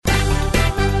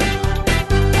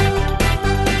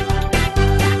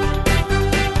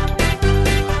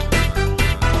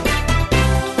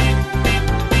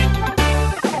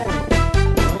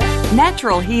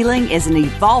Natural healing is an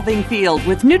evolving field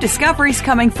with new discoveries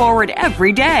coming forward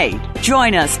every day.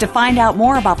 Join us to find out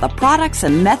more about the products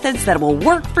and methods that will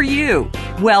work for you.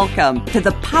 Welcome to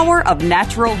The Power of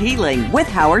Natural Healing with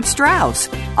Howard Strauss,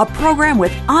 a program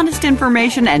with honest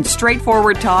information and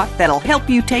straightforward talk that'll help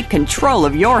you take control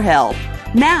of your health.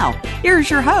 Now, here's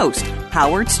your host,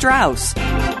 Howard Strauss.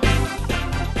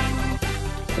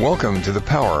 Welcome to the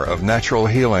Power of Natural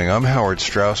Healing. I'm Howard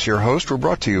Strauss, your host. We're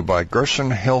brought to you by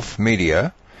Gerson Health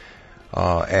Media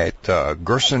at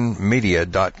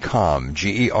gersonmedia.com,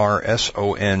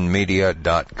 Gerson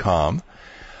media.com,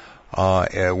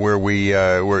 where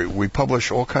we publish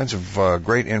all kinds of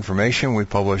great information. We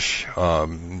publish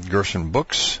Gerson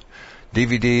books,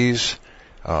 DVDs,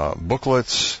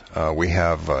 booklets. We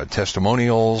have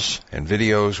testimonials and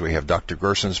videos. We have Dr.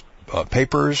 Gerson's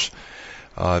papers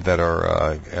that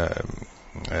are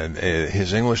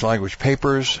his English language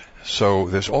papers. So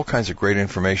there's all kinds of great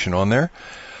information on there.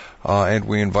 And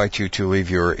we invite you to leave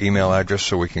your email address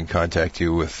so we can contact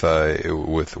you with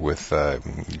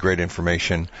great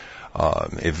information,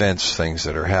 events, things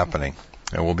that are happening.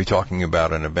 And we'll be talking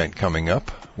about an event coming up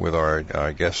with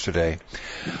our guest today.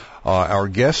 Our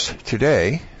guest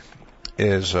today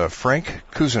is Frank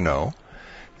Cousineau.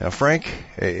 Now, Frank,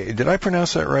 did I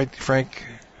pronounce that right, Frank?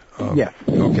 Yes.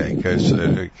 Okay, because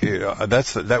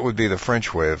that would be the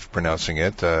French way of pronouncing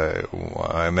it.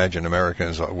 I imagine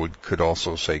Americans could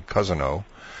also say Cousineau,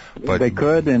 but they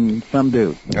could, and some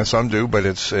do. Some do, but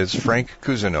it's Frank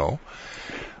Cousineau,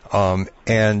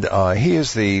 and he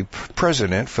is the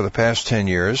president for the past 10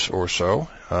 years or so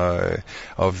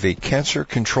of the Cancer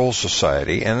Control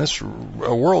Society, and it's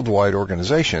a worldwide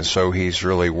organization. So he's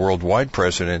really worldwide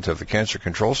president of the Cancer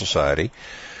Control Society.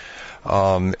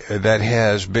 That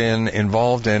has been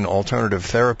involved in alternative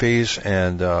therapies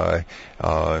and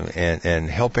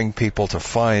helping people to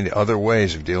find other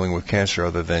ways of dealing with cancer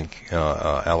other than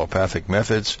allopathic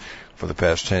methods for the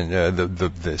past 10.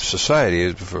 The society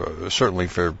is certainly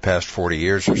for the past 40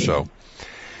 years or so.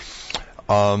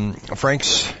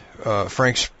 Frank's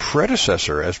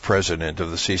predecessor as president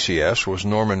of the CCS was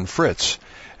Norman Fritz,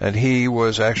 and he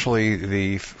was actually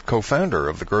the co-founder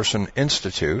of the Gerson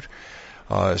Institute.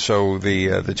 So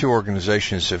the two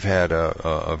organizations have had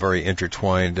a very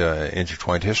intertwined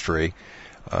history,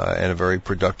 and a very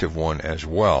productive one as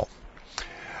well.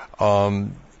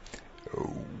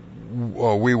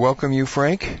 We welcome you,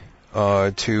 Frank,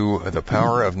 to the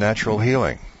Power of Natural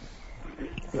Healing.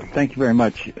 Thank you very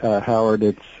much, Howard.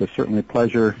 It's certainly a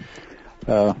pleasure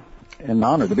and an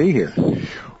honor to be here.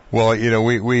 Well,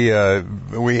 we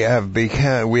have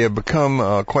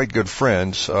become quite good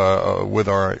friends with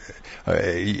our.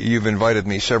 You've invited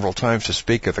me several times to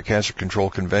speak at the Cancer Control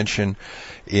Convention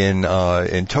in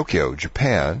Tokyo,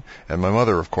 Japan, and my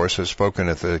mother, of course, has spoken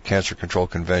at the Cancer Control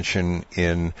Convention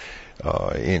in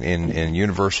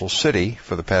Universal City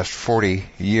for the past 40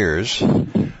 years, so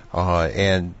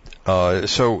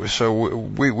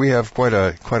we have quite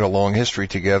a long history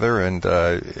together, and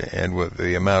with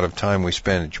the amount of time we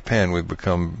spend in Japan, we've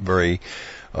become very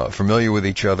familiar with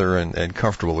each other and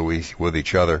comfortable with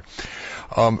each other.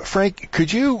 Frank,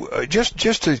 could you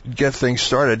just to get things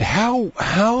started,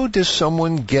 how does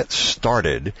someone get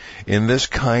started in this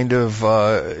kind of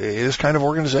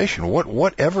organization?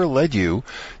 Whatever led you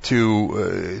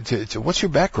to what's your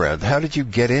background? How did you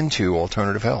get into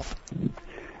alternative health?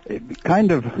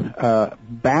 Kind of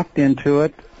backed into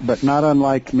it, but not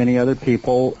unlike many other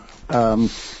people.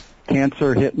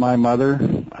 Cancer hit my mother,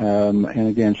 and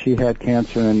again, she had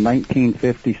cancer in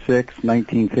 1956,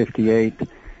 1958,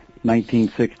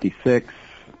 1966,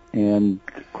 and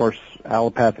of course,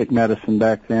 allopathic medicine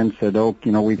back then said, "Oh,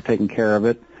 we've taken care of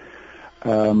it,"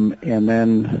 but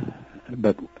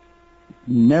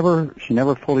she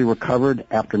never fully recovered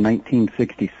after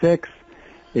 1966.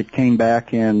 It came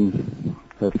back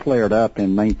flared up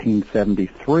in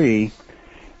 1973,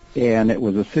 and it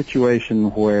was a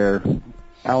situation where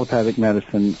allopathic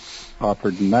medicine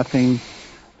offered nothing.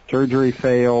 Surgery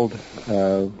failed,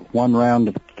 one round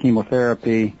of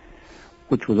chemotherapy,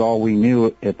 which was all we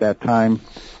knew at that time,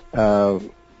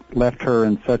 left her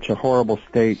in such a horrible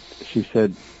state. She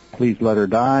said, please let her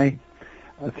die.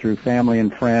 Through family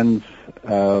and friends,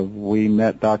 we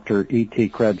met Dr. E.T.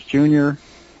 Krebs Jr.,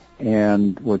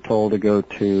 and were told to go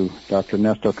to Dr.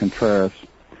 Ernesto Contreras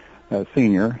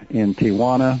Sr. in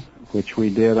Tijuana, which we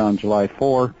did on July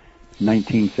 4,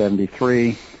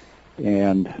 1973.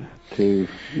 And to,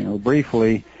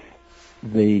 briefly,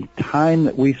 the time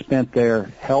that we spent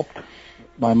there helped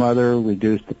my mother,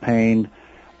 reduced the pain,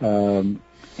 and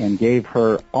gave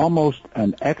her almost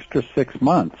an extra 6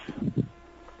 months,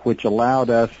 which allowed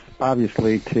us,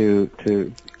 obviously, to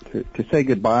to say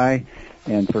goodbye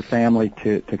and for family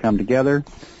to come together.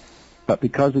 But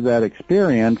because of that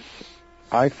experience,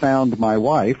 I found my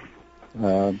wife,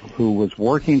 who was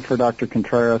working for Dr.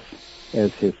 Contreras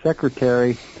as his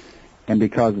secretary, and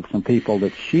because of some people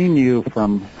that she knew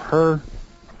from her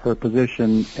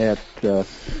position at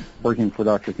working for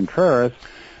Dr. Contreras,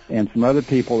 and some other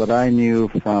people that I knew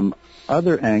from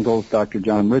other angles, Dr.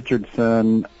 John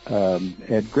Richardson,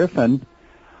 Ed Griffin,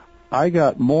 I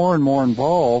got more and more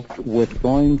involved with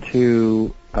going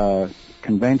to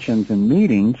conventions and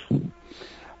meetings.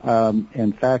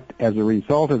 In fact, as a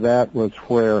result of that was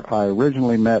where I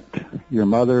originally met your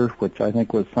mother, which I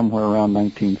think was somewhere around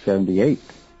 1978.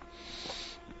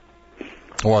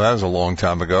 Well, that was a long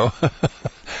time ago.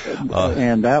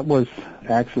 And that was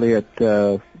actually at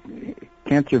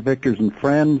Cancer Victors and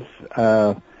Friends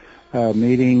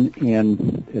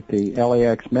meeting at the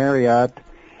LAX Marriott,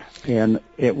 and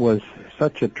it was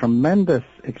such a tremendous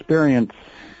experience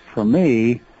for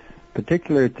me,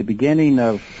 particularly at the beginning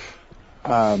of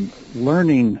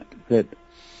learning that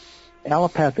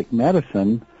allopathic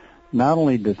medicine not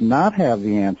only does not have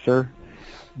the answer,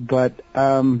 but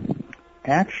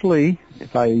actually,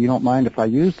 if you don't mind if I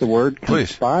use the word,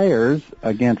 conspires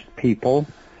against people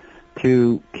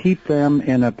to keep them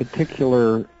in a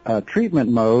particular treatment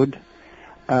mode.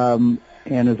 And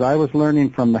as I was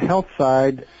learning from the health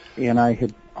side, and I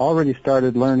had already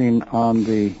started learning on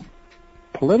the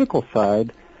political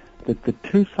side, that the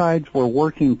two sides were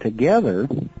working together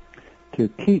to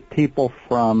keep people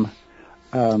from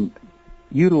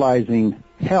utilizing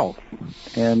health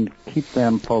and keep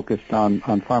them focused on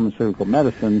pharmaceutical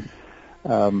medicine,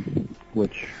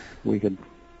 which we could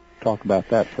talk about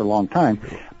that for a long time.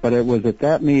 But it was at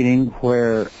that meeting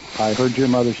where I heard your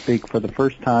mother speak for the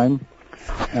first time,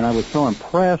 and I was so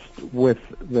impressed with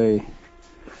the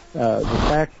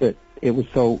fact that it was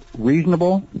so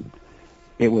reasonable,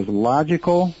 it was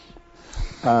logical,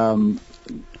 and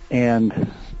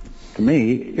to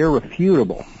me,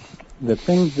 irrefutable. The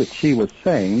things that she was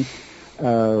saying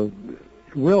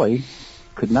really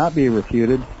could not be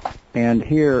refuted, and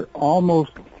here,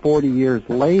 almost 40 years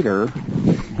later,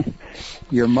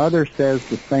 your mother says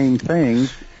the same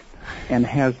things and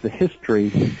has the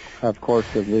history, of course,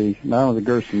 of not only the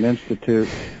Gerson Institute,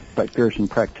 but Gerson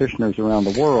practitioners around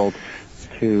the world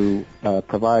to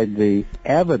provide the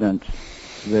evidence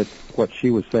that what she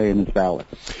was saying is valid.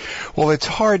 Well,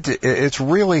 it's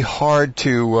really hard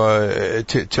to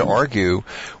argue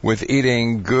with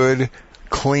eating good,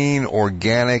 clean,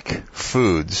 organic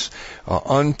foods,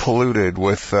 unpolluted,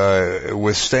 with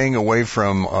staying away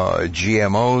from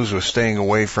GMOs, with staying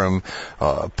away from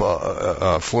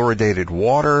fluoridated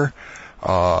water,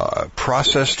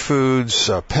 processed foods,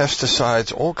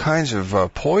 pesticides, all kinds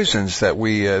of poisons that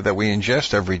we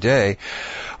ingest every day.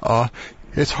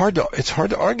 It's hard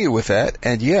to argue with that,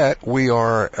 and yet we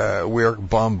are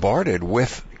bombarded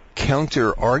with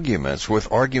counter arguments,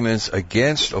 with arguments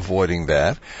against avoiding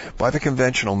that by the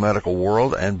conventional medical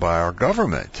world and by our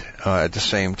government at the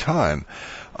same time.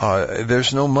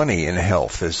 There's no money in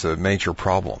health is the major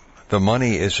problem. The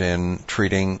money is in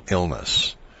treating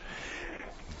illness.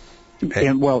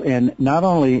 And not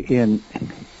only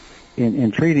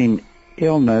in treating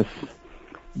illness,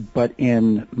 but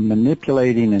in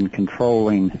manipulating and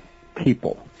controlling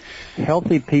people.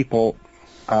 Healthy people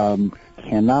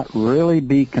cannot really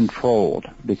be controlled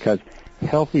because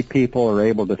healthy people are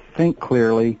able to think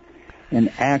clearly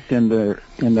and act in their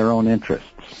own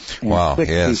interests. And sick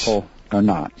people are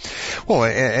not. Well,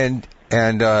 and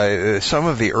some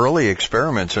of the early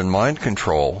experiments in mind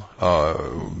control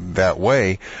that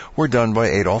way were done by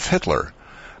Adolf Hitler.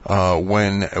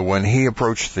 When he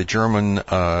approached the German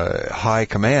high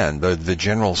command, the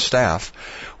general staff,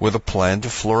 with a plan to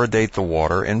fluoridate the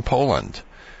water in Poland.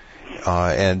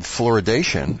 And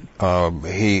fluoridation,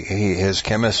 his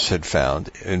chemists had found,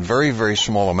 in very, very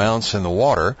small amounts in the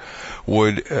water,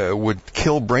 would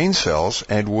kill brain cells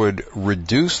and would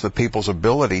reduce the people's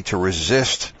ability to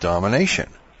resist domination.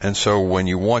 And so when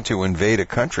you want to invade a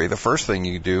country, the first thing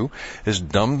you do is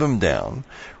dumb them down,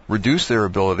 reduce their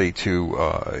ability to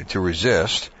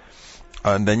resist,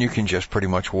 and then you can just pretty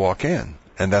much walk in.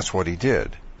 And that's what he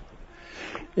did.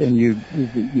 And you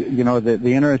know,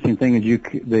 the interesting thing is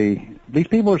these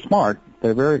people are smart.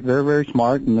 They're very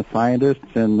smart, and the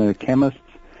scientists and the chemists,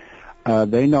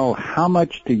 they know how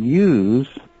much to use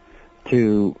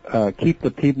to keep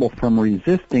the people from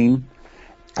resisting,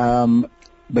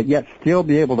 but yet still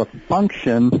be able to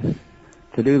function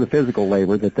to do the physical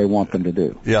labor that they want them to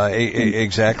do. Yeah,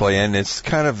 exactly. And it's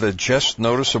kind of the just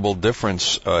noticeable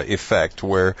difference effect,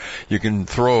 where you can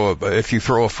if you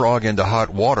throw a frog into hot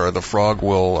water, the frog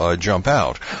will jump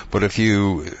out. But if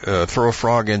you throw a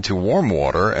frog into warm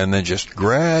water and then just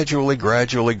gradually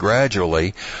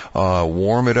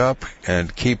warm it up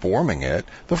and keep warming it,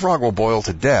 the frog will boil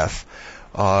to death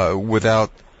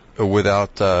without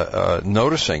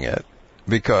noticing it,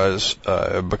 because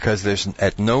there's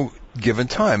at no given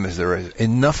time is there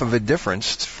enough of a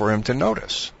difference for him to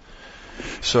notice.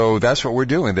 So that's what we're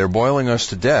doing. They're boiling us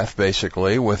to death,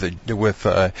 basically, with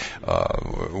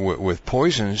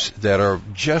poisons that are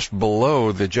just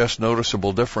below the just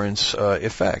noticeable difference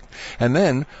effect. And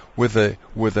then with the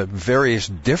various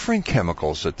different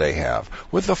chemicals that they have,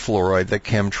 with the fluoride, the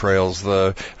chemtrails,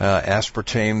 the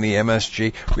aspartame, the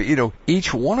MSG,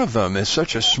 each one of them is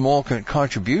such a small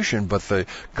contribution, but the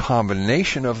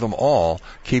combination of them all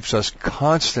keeps us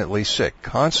constantly sick,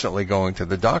 constantly going to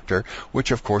the doctor,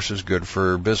 which of course is good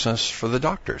for business for the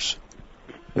doctors.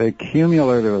 The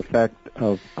cumulative effect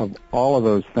of all of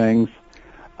those things,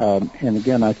 and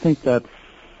again, I think that's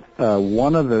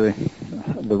one of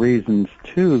the reasons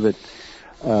too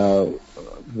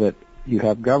that you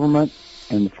have government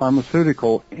and the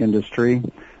pharmaceutical industry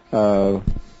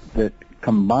that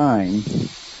combine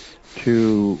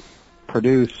to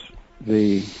produce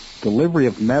the delivery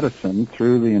of medicine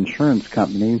through the insurance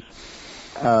companies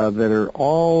that are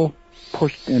all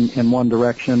pushed in one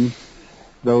direction.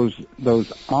 Those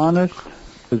honest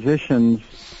physicians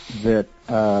that,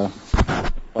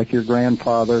 like your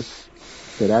grandfather,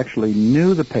 that actually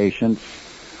knew the patients,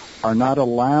 are not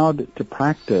allowed to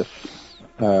practice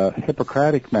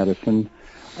Hippocratic medicine.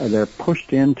 They're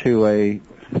pushed into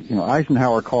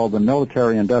Eisenhower called the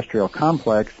military-industrial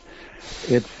complex.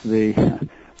 It's the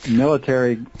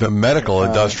medical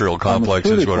industrial complex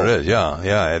is what it is.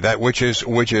 Yeah. That which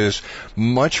is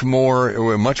much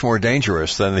more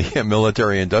dangerous than the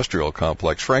military industrial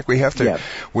complex. Frank, we have to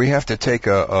take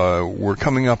we're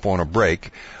coming up on a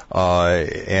break,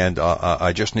 and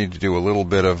I just need to do a little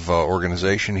bit of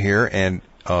organization here, and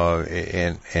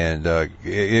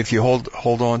if you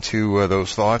hold on to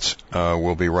those thoughts,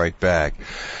 we'll be right back.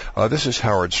 This is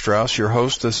Howard Strauss, your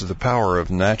host. This is The Power of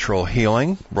Natural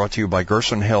Healing, brought to you by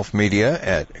Gerson Health Media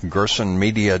at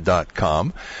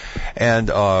gersonmedia.com.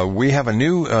 And we have a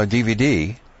new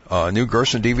DVD, new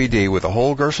Gerson DVD with a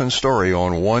whole Gerson story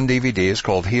on one DVD. It's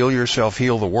called Heal Yourself,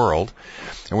 Heal the World.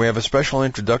 And we have a special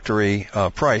introductory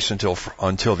price until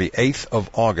the 8th of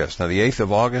August. Now, the 8th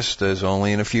of August is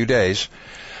only in a few days.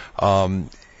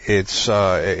 It's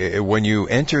when you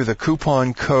enter the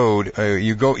coupon code,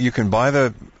 you can buy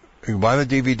the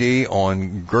DVD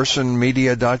on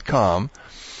gersonmedia.com,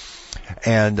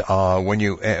 and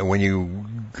when you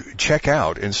check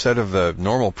out, instead of the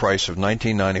normal price of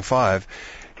 $19.95,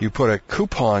 you put a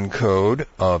coupon code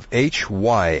of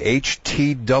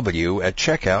HYHTW at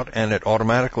checkout, and it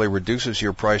automatically reduces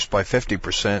your price by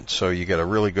 50%, so you get a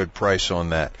really good price on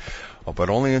that.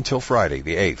 But only until Friday,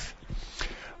 the 8th.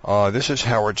 This is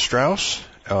Howard Strauss,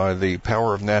 The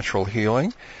Power of Natural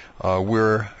Healing.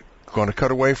 We're going to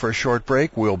cut away for a short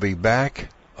break. We'll be back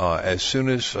as soon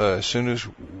as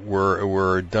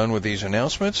we're done with these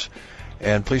announcements,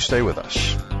 and please stay with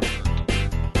us.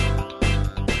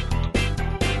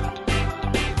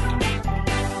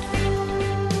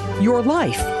 Your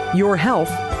life, your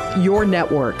health, your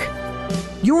network.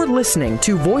 You're listening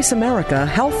to Voice America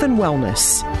Health and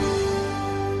Wellness.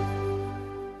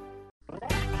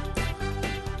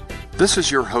 This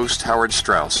is your host, Howard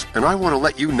Strauss, and I want to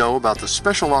let you know about the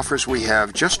special offers we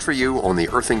have just for you on the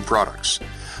earthing products.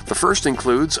 The first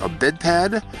includes a bed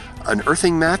pad, an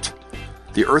earthing mat,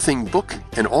 the earthing book,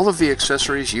 and all of the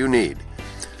accessories you need.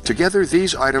 Together,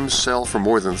 these items sell for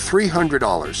more than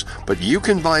 $300, but you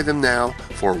can buy them now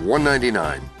for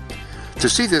 $199. To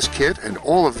see this kit and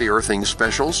all of the earthing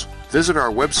specials, visit our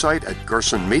website at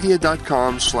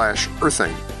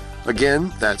gersonmedia.com/earthing.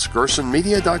 Again, that's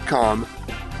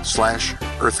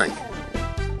gersonmedia.com/earthing.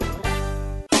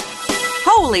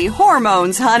 Holy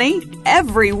hormones, honey!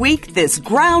 Every week, this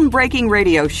groundbreaking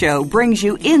radio show brings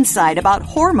you insight about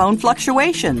hormone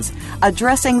fluctuations,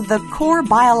 addressing the core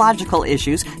biological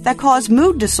issues that cause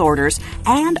mood disorders,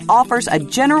 and offers a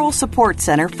general support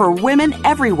center for women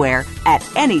everywhere at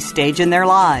any stage in their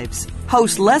lives.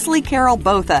 Host Leslie Carol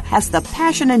Botha has the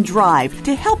passion and drive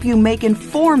to help you make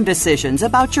informed decisions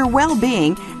about your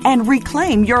well-being and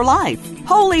reclaim your life.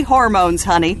 Holy Hormones,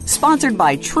 Honey, sponsored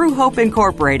by True Hope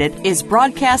Incorporated, is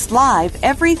broadcast live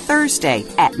every Thursday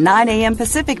at 9 a.m.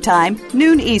 Pacific Time,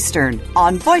 noon Eastern,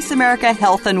 on Voice America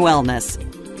Health and Wellness.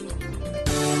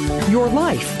 your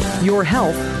life, your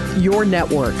health, your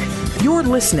network. You're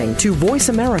listening to Voice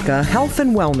America Health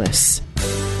and Wellness.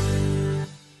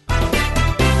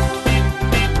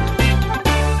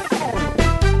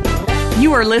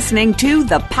 You are listening to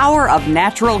The Power of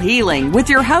Natural Healing with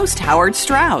your host, Howard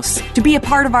Strauss. To be a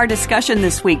part of our discussion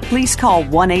this week, please call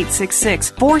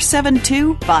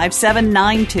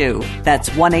 1-866-472-5792. That's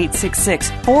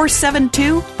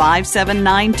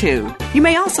 1-866-472-5792. You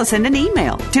may also send an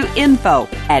email to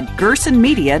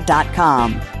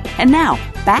info@gersonmedia.com. And now,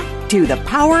 back to The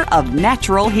Power of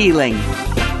Natural Healing.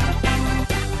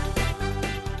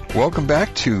 Welcome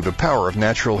back to The Power of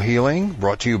Natural Healing,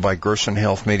 brought to you by Gerson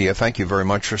Health Media. Thank you very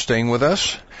much for staying with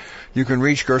us. You can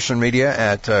reach Gerson Media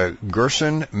at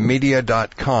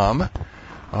gersonmedia.com,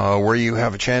 where you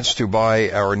have a chance to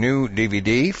buy our new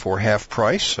DVD for half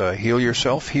price, Heal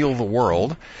Yourself, Heal the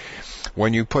World.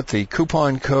 When you put the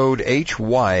coupon code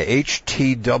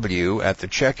HYHTW at the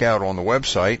checkout on the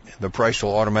website, the price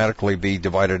will automatically be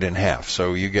divided in half.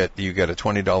 So you get a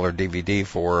 $20 DVD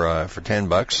for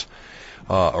 $10.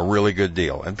 A really good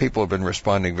deal, and people have been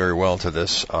responding very well to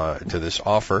this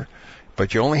offer.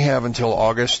 But you only have until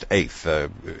August 8th.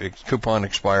 Coupon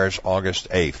expires August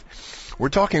 8th. We're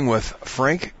talking with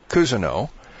Frank Cousineau.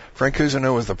 Frank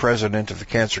Cousineau is the president of the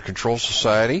Cancer Control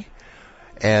Society,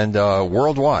 and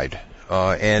worldwide.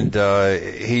 And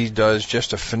he does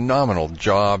just a phenomenal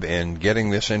job in getting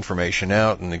this information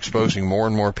out and exposing more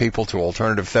and more people to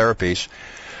alternative therapies.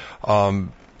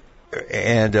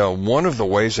 And one of the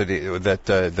ways that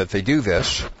they do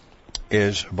this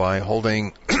is by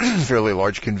holding fairly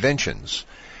large conventions.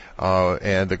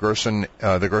 And the Gerson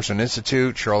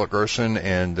Institute, Charlotte Gerson,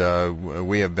 and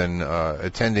we have been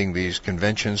attending these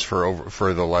conventions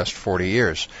for the last 40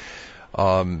 years.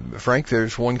 Frank,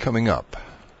 there's one coming up.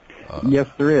 Yes,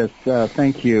 there is.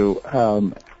 Thank you.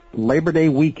 Labor Day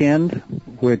weekend,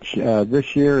 which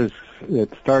this year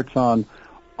it starts on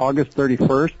August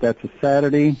 31st. That's a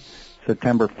Saturday.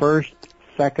 September 1st,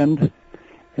 2nd,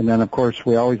 and then, of course,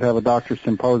 we always have a doctor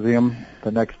symposium the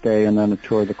next day, and then a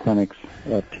tour of the clinics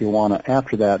at Tijuana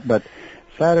after that. But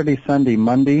Saturday, Sunday,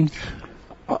 Monday,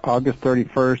 August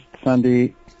 31st,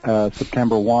 Sunday,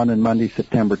 September 1, and Monday,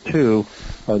 September 2,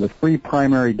 are the three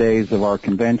primary days of our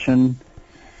convention.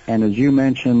 And as you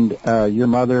mentioned, your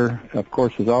mother, of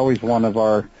course, is always one of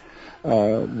our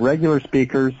regular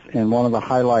speakers and one of the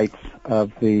highlights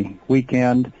of the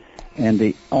weekend. And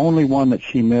the only one that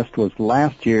she missed was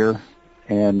last year,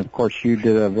 and of course you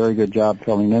did a very good job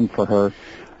filling in for her,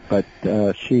 but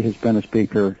she has been a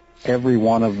speaker every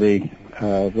one of this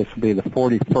will be the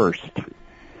 41st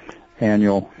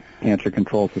annual Cancer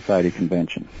Control Society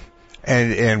convention.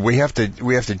 And we have to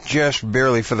just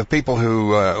barely, for the people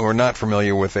who are not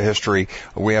familiar with the history,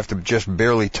 we have to just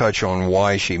barely touch on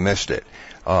why she missed it.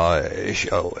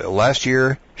 Last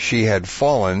year she had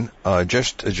fallen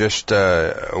just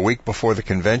a week before the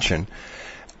convention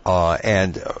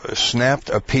and snapped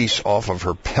a piece off of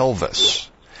her pelvis.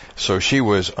 So she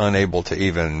was unable to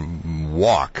even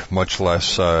walk, much less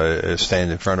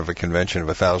stand in front of a convention of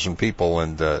 1,000 people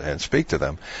and speak to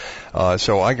them.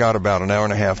 So I got about an hour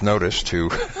and a half notice to,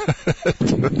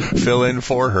 to fill in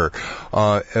for her.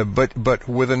 But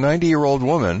with a 90-year-old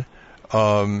woman,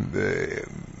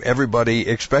 everybody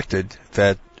expected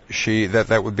that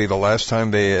that would be the last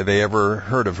time they ever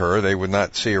heard of her. They would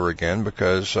not see her again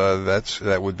because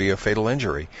that would be a fatal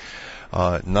injury.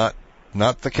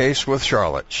 Not the case with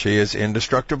Charlotte. She is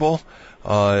indestructible.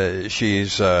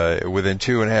 She's within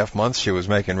 2.5 months she was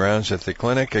making rounds at the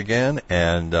clinic again,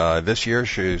 and this year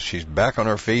she's back on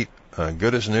her feet,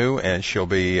 good as new, and she'll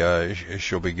be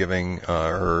giving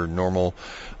her normal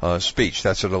speech.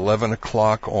 That's at 11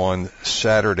 o'clock on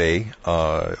Saturday,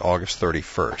 August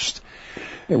 31st.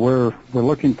 We're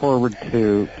looking forward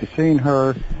to seeing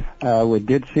her. We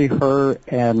did see her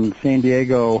in San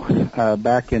Diego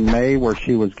back in May, where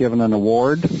she was given an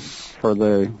award for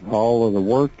all of the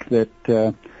work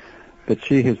that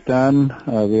she has done.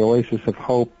 The Oasis of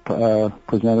Hope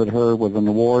presented her with an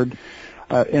award,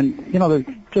 and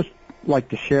just like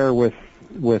to share with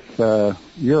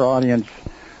your audience,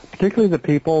 particularly the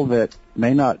people that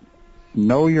may not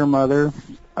know your mother,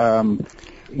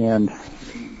 and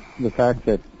the fact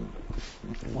that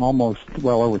almost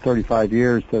over 35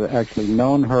 years that I've actually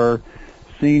known her,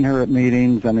 seen her at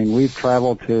meetings. I mean, we've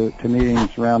traveled to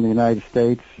meetings around the United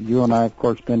States. You and I, of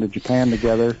course, been to Japan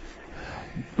together.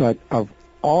 But of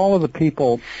all of the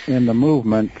people in the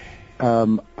movement,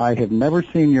 I have never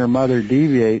seen your mother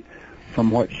deviate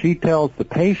from what she tells the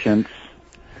patients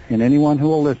and anyone who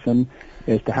will listen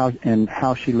as to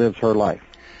how she lives her life.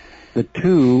 The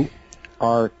two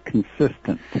are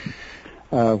consistent.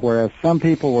 Whereas some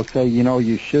people will say,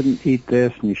 you shouldn't eat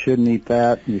this and you shouldn't eat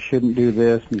that and you shouldn't do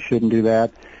this and you shouldn't do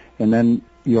that. And then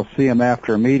you'll see them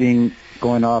after a meeting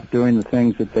going off doing the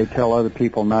things that they tell other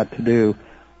people not to do.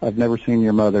 I've never seen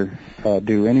your mother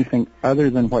do anything other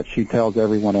than what she tells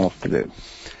everyone else to do.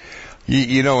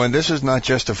 And this is not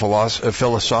just a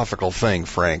philosophical thing,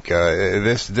 Frank.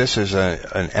 This is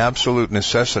an absolute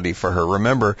necessity for her.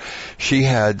 Remember, she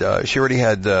already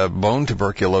had bone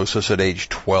tuberculosis at age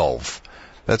 12.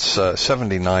 That's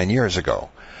 79 years ago.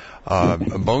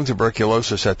 Bone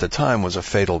tuberculosis at the time was a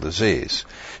fatal disease.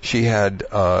 She had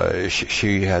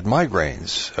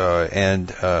migraines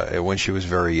and when she was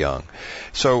very young.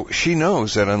 So she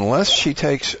knows that unless she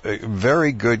takes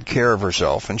very good care of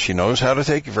herself, and she knows how to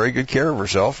take very good care of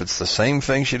herself, it's the same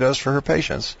thing she does for her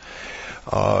patients.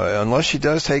 Unless she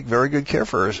does take very good care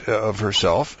of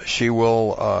herself, she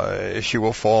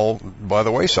will fall by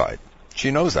the wayside.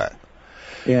 She knows that.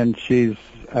 And she's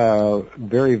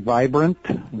very vibrant,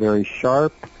 very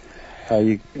sharp.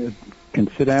 You can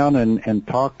sit down and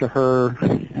talk to her,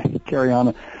 carry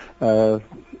on a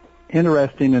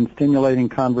interesting and stimulating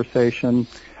conversation.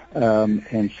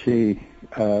 And she's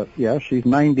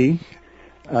 90,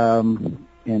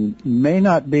 and may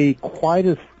not be quite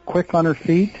as quick on her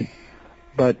feet,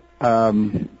 but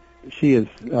she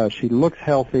looks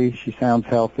healthy, she sounds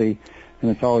healthy, and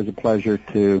it's always a pleasure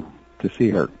to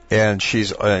see her. And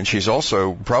she's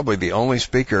also probably the only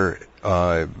speaker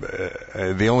at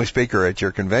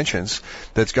your conventions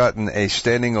that's gotten a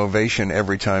standing ovation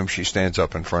every time she stands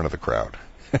up in front of the crowd.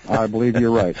 I believe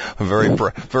you're right. I'm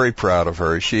very proud of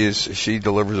her. She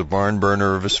delivers a barn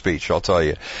burner of a speech, I'll tell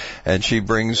you. And she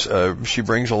brings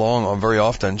along very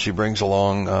often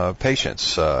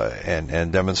patients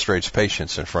and demonstrates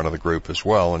patience in front of the group as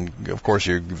well. And of course,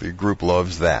 the group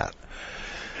loves that.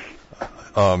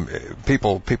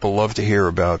 People love to hear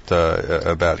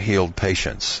about healed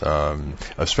patients,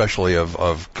 especially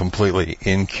of completely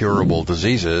incurable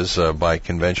diseases by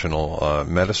conventional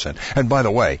medicine. And by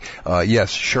the way,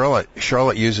 yes, Charlotte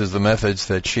uses the methods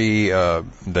that she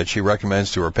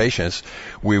recommends to her patients.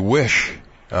 We wish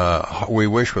with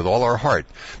all our heart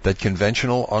that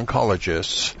conventional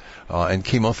oncologists and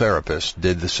chemotherapists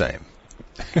did the same.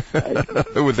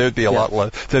 There'd be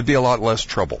a lot less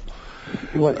trouble.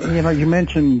 Well, you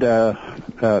mentioned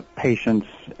patients,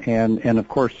 and of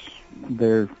course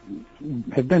there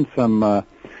have been some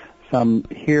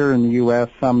here in the U.S.,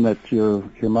 some that your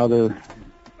mother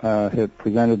had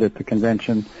presented at the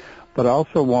convention, but I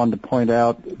also wanted to point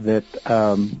out that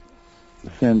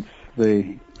since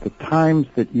the times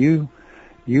that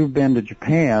you've been to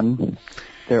Japan,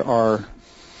 there are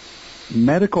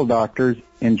medical doctors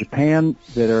in Japan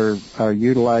that are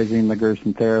utilizing the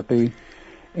Gerson therapy.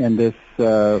 And this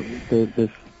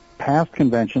past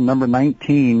convention, number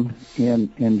 19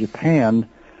 in Japan,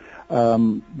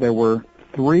 there were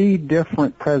 3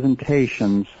 different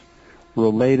presentations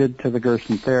related to the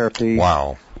Gerson therapy.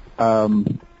 Wow.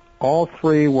 All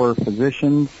 3 were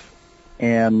physicians,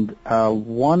 and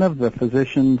one of the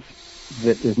physicians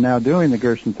that is now doing the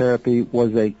Gerson therapy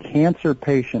was a cancer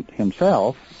patient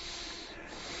himself,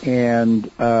 and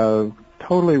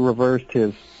totally reversed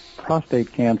his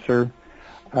prostate cancer.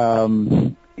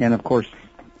 And of course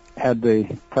had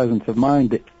the presence of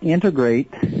mind to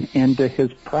integrate into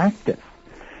his practice.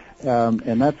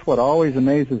 And that's what always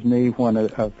amazes me when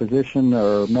a physician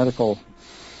or a medical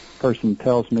person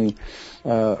tells me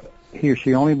he or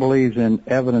she only believes in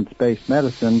evidence-based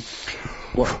medicine.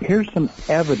 Well, here's some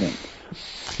evidence.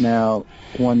 Now,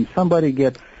 when somebody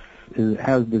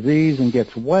has disease and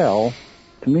gets well,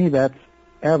 to me that's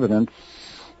evidence.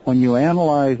 When you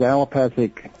analyze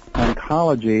allopathic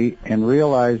oncology and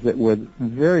realize that with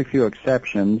very few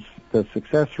exceptions, the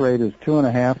success rate is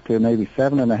 2.5 to maybe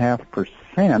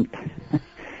 7.5%.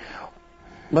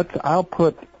 I'll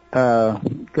put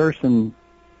Gerson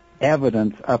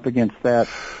evidence up against that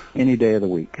any day of the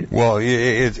week. Well,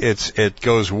 it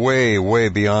goes way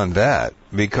beyond that,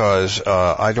 because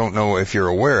I don't know if you're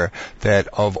aware that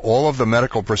of all of the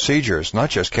medical procedures,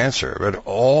 not just cancer, but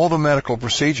all the medical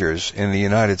procedures in the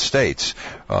United States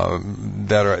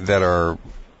that are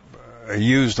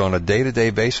used on a day-to-day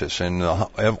basis in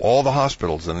all the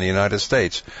hospitals in the United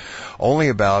States, only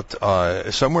about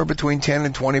somewhere between 10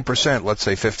 and 20%, let's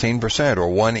say 15%, or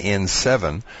 1 in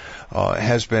 7,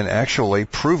 has been actually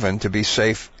proven to be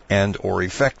safe and or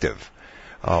effective.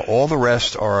 All the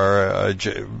rest are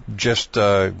just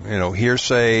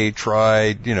hearsay.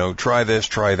 Try this,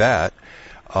 try that,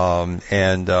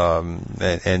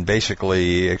 and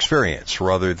basically experience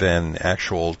rather than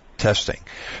actual testing.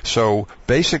 So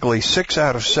basically 6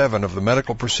 out of 7 of the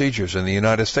medical procedures in the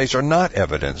United States are not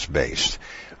evidence-based.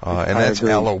 And that's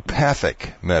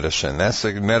allopathic medicine. That's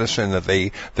the medicine that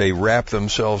they wrap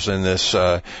themselves in this,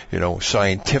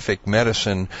 scientific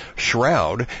medicine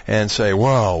shroud and say,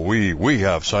 well, we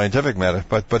have scientific medicine,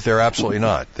 but they're absolutely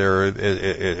not.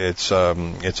 It's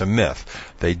a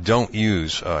myth. They don't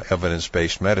use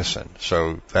evidence-based medicine.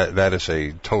 So that is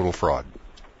a total fraud.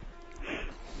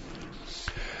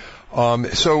 I'd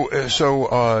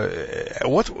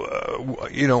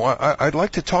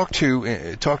like to talk to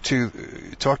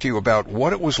you about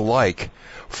what it was like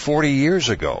 40 years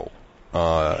ago,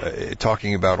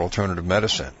 talking about alternative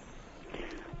medicine.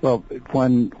 Well,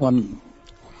 when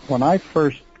I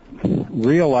first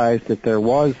realized that there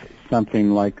was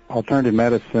something like alternative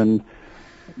medicine,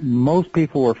 most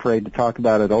people were afraid to talk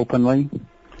about it openly.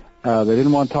 They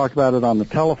didn't want to talk about it on the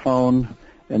telephone.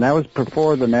 And that was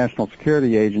before the National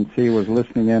Security Agency was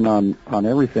listening in on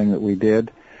everything that we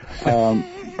did.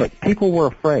 But people were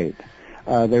afraid.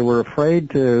 They were afraid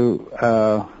to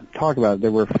talk about it. They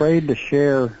were afraid to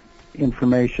share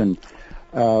information.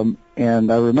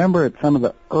 And I remember at some of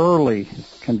the early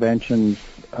conventions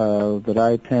that I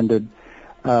attended,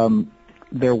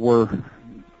 there were,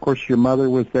 of course, your mother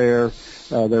was there.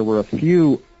 There were a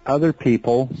few other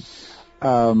people.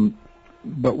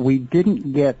 But we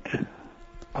didn't get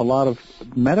a lot of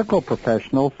medical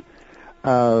professionals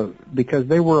because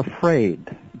they were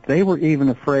afraid. They were even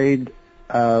afraid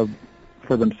for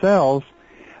themselves,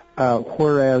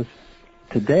 whereas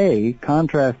today,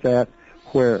 contrast that,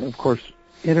 where, of course,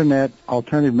 Internet,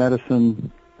 alternative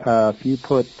medicine, if you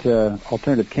put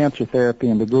alternative cancer therapy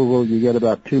into Google, you get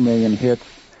about 2 million hits.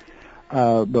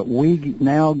 But we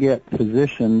now get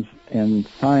physicians and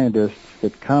scientists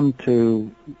that come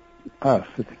to us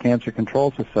at the Cancer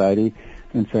Control Society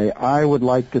and say, I would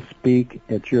like to speak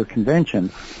at your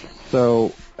convention.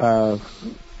 So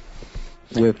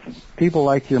with people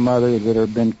like your mother that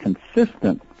have been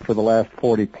consistent for the last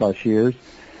 40-plus years,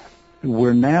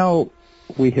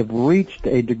 we have reached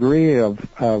a degree of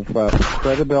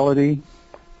credibility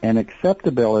and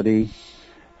acceptability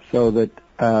so that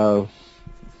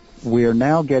we are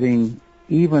now getting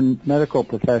even medical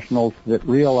professionals that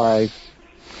realize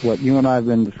what you and I have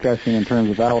been discussing in terms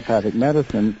of allopathic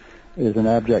medicine is an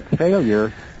abject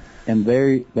failure, and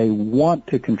they want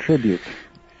to contribute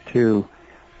to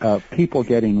people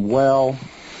getting well,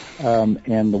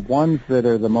 and the ones that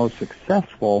are the most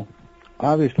successful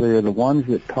obviously are the ones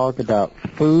that talk about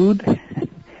food,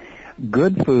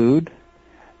 good food,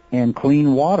 and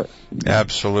clean water.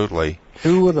 Absolutely.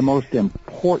 2 of the most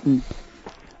important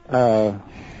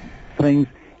things,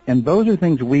 and those are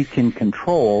things we can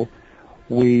control.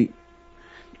 We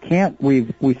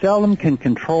seldom can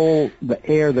control the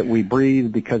air that we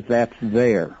breathe because that's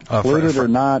there. Believe it or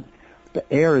not, the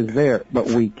air is there, but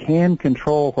we can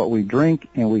control what we drink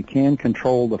and we can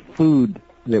control the food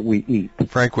that we eat.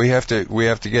 Frank, we have to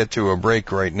get to a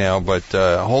break right now, but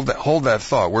hold that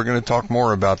thought. We're going to talk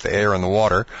more about the air and the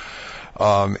water.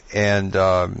 Right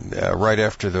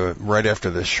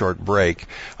after this short break.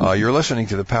 You're listening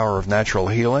to The Power of Natural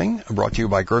Healing, brought to you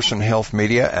by Gerson Health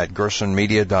Media at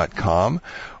gersonmedia.com.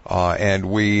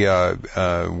 And we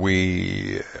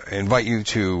invite you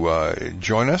to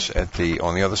join us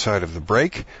on the other side of the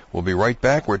break. We'll be right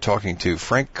back. We're talking to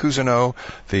Frank Cousineau,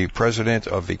 the president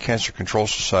of the Cancer Control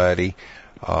Society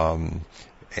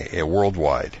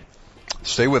worldwide.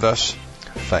 Stay with us.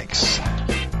 Thanks.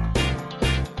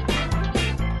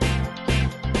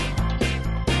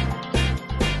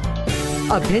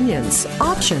 Opinions,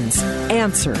 options,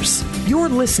 answers. You're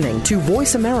listening to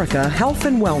Voice America Health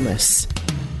and Wellness.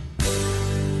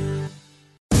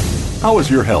 How is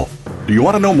your health? Do you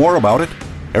want to know more about it?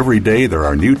 Every day there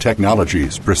are new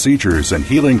technologies, procedures, and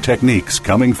healing techniques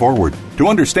coming forward. To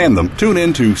understand them, tune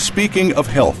in to Speaking of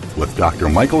Health with Dr.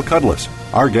 Michael Cudlis.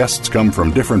 Our guests come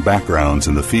from different backgrounds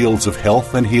in the fields of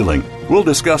health and healing. We'll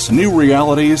discuss new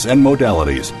realities and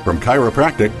modalities, from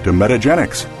chiropractic to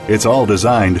metagenics. It's all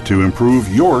designed to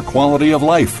improve your quality of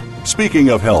life. Speaking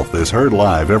of Health is heard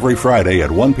live every Friday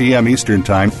at 1 p.m. Eastern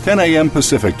Time, 10 a.m.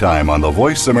 Pacific Time on the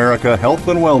Voice America Health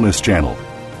and Wellness Channel.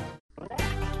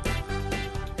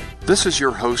 This is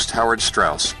your host, Howard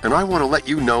Strauss, and I want to let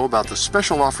you know about the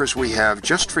special offers we have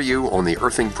just for you on the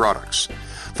earthing products.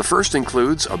 The first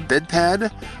includes a bed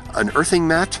pad, an earthing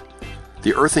mat,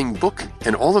 the earthing book,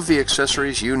 and all of the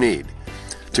accessories you need.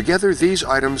 Together, these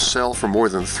items sell for more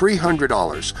than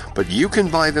 $300, but you can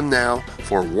buy them now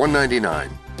for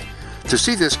 $199. To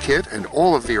see this kit and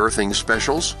all of the earthing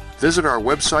specials, visit our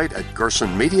website at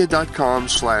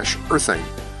gersonmedia.com/earthing.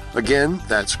 Again,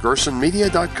 that's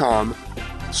gersonmedia.com/earthing.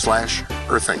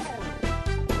 www.voiceamerica.com/earthing.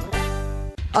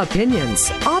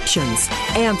 Opinions, options,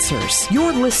 answers.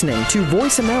 You're listening to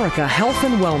Voice America Health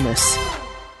and Wellness.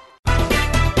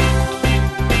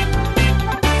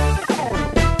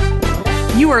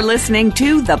 You are listening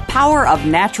to The Power of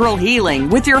Natural Healing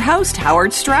with your host,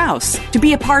 Howard Strauss. To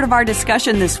be a part of our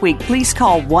discussion this week, please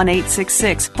call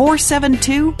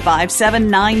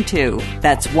 1-866-472-5792.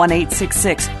 That's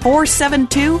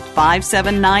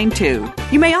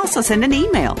 1-866-472-5792. You may also send an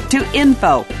email to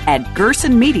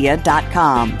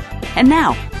info@gersonmedia.com. And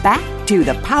now, back to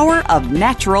The Power of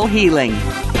Natural Healing.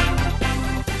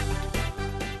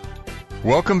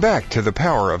 Welcome back to The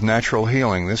Power of Natural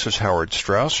Healing. This is Howard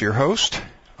Strauss, your host.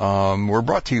 We're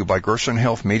brought to you by Gerson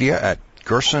Health Media at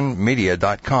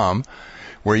gersonmedia.com,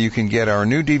 where you can get our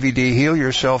new DVD, Heal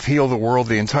Yourself, Heal the World,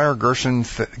 the entire Gerson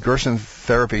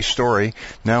therapy story,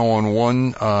 now on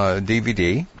one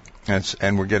DVD.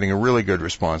 And we're getting a really good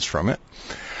response from it.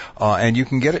 And you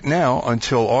can get it now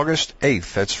until August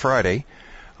 8th, that's Friday,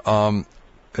 for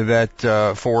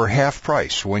half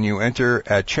price when you enter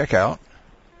at checkout.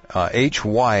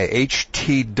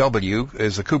 HYHTW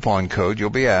is the coupon code, you'll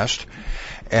be asked,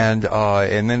 and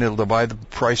then it'll divide the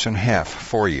price in half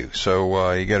for you.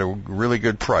 So you get a really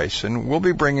good price, and we'll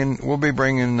be bringing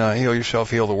Heal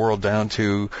Yourself, Heal the World down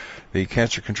to the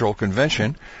Cancer Control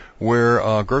Convention,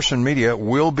 where Gerson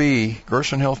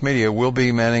Health Media will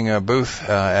be manning a booth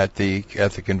at the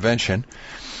convention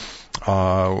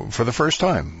for the first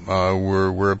time.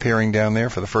 We're appearing down there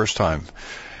for the first time.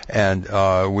 And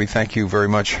we thank you very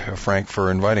much, Frank, for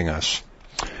inviting us.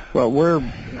 Well, we're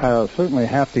certainly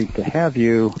happy to have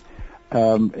you.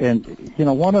 And you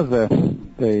know, one of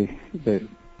the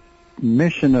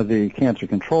mission of the Cancer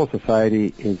Control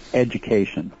Society is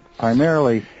education,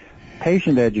 primarily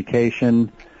patient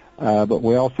education, but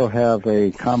we also have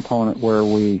a component where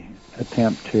we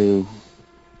attempt to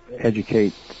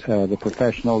educate the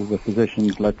professionals, the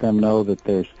physicians, let them know that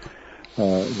there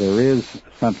is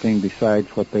something besides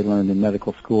what they learned in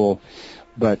medical school.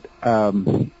 But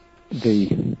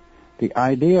the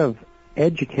idea of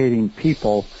educating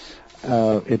people,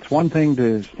 it's one thing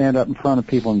to stand up in front of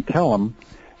people and tell them,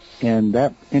 and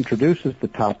that introduces the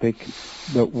topic,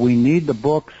 but we need the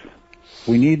books,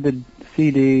 we need the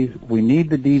CDs, we need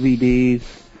the DVDs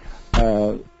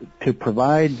to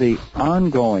provide the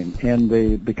ongoing,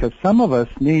 because some of us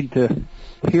need to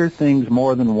hear things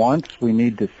more than once. We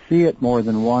need to see it more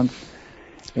than once.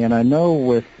 And I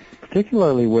know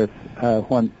particularly when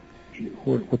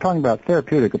we're talking about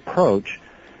therapeutic approach,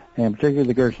 and particularly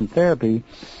the Gerson therapy,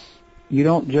 you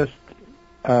don't just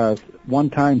one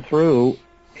time through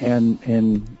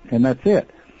and that's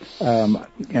it.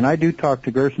 And I do talk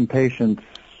to Gerson patients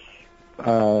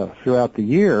throughout the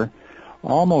year,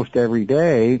 almost every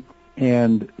day,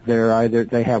 and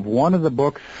they have one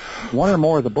or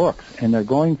more of the books, and they're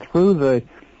going through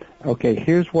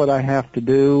here's what I have to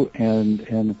do,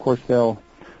 and of course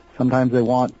sometimes they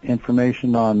want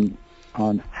information on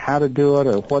how to do it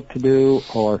or what to do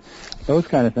or those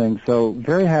kind of things. So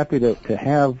very happy to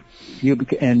have you,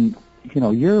 and you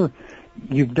know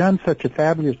you've done such a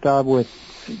fabulous job with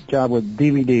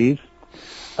DVDs,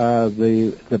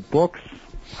 the books.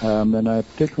 And I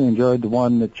particularly enjoyed the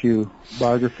one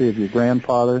biography of your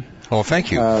grandfather. Oh,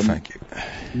 thank you. Thank you.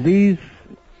 These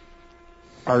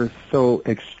are so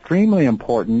extremely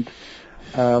important.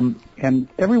 And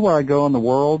everywhere I go in the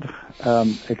world,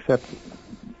 except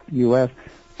U.S.,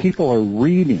 people are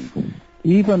reading.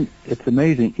 It's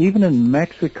amazing. Even in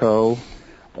Mexico,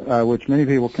 which many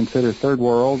people consider third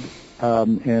world,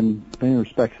 in many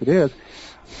respects it is,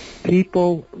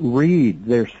 people read.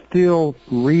 They're still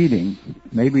reading.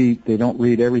 Maybe they don't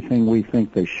read everything we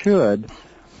think they should,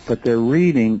 but they're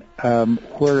reading,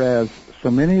 whereas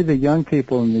so many of the young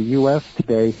people in the U.S.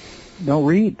 today don't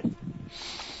read.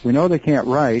 We know they can't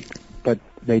write, but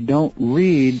they don't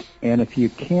read, and if you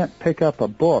can't pick up a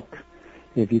book,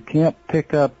 if you can't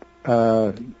pick up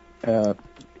an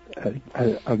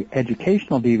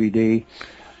educational DVD,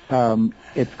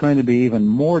 it's going to be even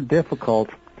more difficult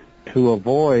to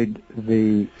avoid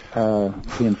the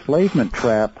enslavement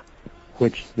trap,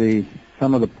 which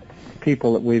some of the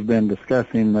people that we've been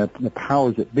discussing, the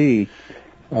powers that be,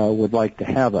 would like to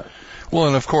have us. Well,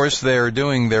 and of course they're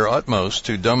doing their utmost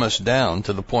to dumb us down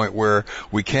to the point where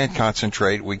we can't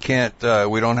concentrate, we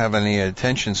don't have any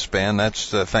attention span.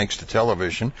 That's thanks to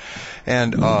television,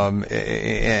 and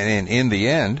in the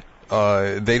end,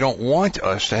 they don't want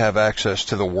us to have access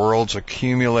to the world's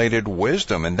accumulated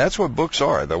wisdom, and that's what books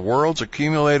are, the world's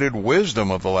accumulated wisdom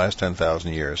of the last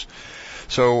 10,000 years.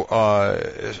 So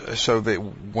that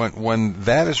when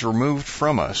that is removed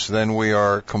from us, then we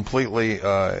are completely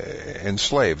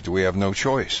enslaved. We have no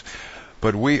choice.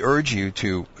 But we urge you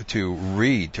to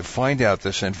read, to find out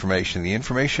this information. The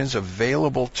information is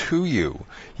available to you.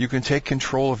 You can take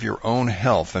control of your own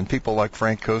health. And people like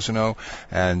Frank Cousineau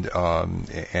and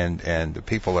the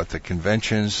people at the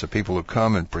conventions, the people who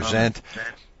come and present,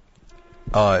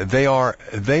 they are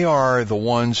the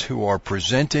ones who are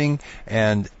presenting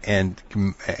and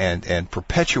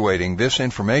perpetuating this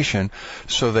information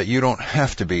so that you don't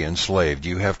have to be enslaved.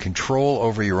 You have control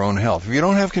over your own health. If you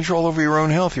don't have control over your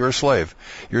own health, you're a slave.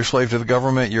 You're a slave to the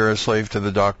government. You're a slave to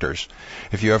the doctors.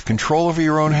 If you have control over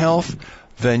your own health,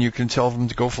 then you can tell them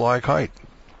to go fly a kite.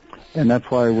 And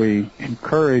that's why we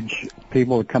encourage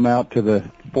people to come out to the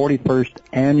 41st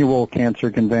Annual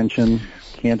Cancer Convention,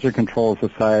 Cancer Control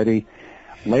Society.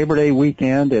 Labor Day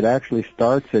weekend, it actually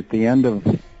starts at the end of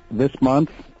this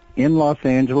month in Los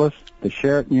Angeles, the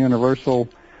Sheraton Universal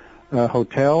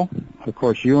Hotel. Of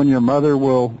course, you and your mother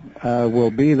will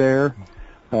be there.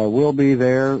 We'll be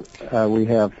there. We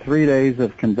have 3 days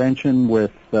of convention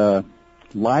with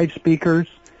live speakers.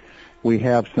 We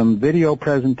have some video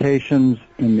presentations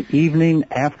in the evening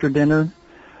after dinner,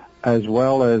 as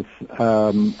well as,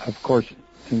 of course,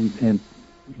 in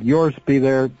yours be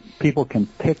there. People can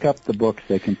pick up the books.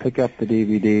 They can pick up the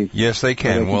DVDs. Yes, they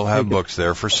can. We'll have books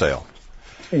there for sale.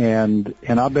 And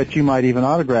I'll bet you might even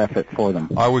autograph it for them.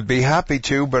 I would be happy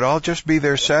to, but I'll just be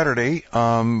there Saturday.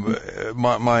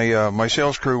 My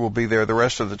sales crew will be there the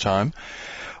rest of the time.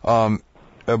 But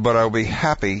I'll be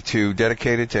happy to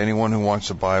dedicate it to anyone who wants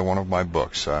to buy one of my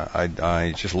books.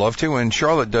 I just love to, and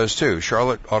Charlotte does too.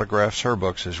 Charlotte autographs her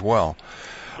books as well.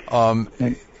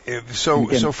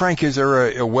 So Frank, is there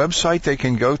a website they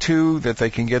can go to that they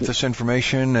can get this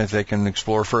information, that they can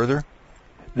explore further?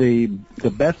 The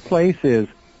best place is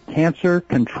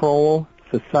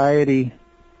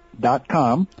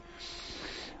cancercontrolsociety.com,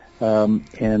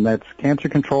 and that's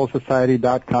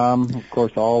cancercontrolsociety.com. Of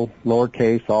course, all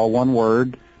lowercase, all one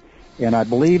word. And I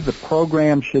believe the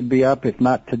program should be up, if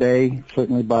not today,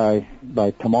 certainly by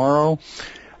tomorrow.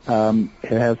 It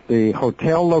has the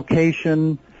hotel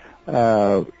location.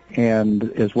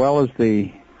 And as well as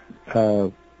the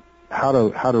how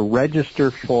to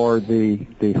register for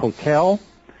the hotel,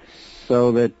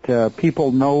 so that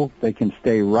people know they can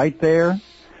stay right there,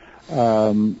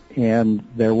 and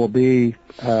there will be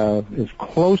as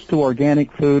close to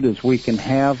organic food as we can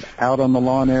have out on the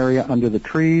lawn area under the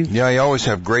trees. Yeah, you always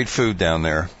have great food down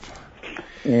there.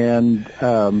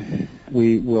 And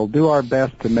we will do our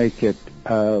best to make it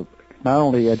not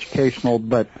only educational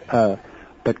but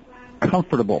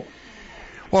comfortable.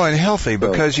 Well, and healthy,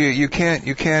 because you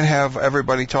can't have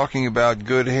everybody talking about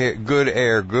good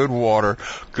air, good water,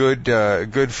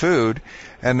 good food,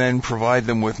 and then provide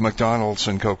them with McDonald's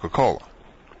and Coca-Cola.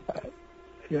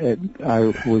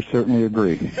 We certainly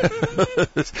agree.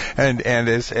 and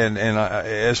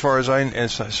as far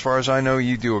as I know,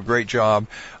 you do a great job,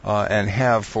 and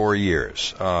have for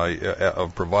years,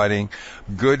 of providing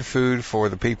good food for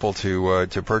the people to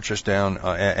purchase down,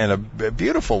 and a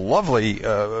beautiful,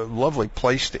 lovely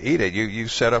place to eat it. You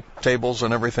set up tables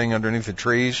and everything underneath the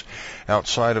trees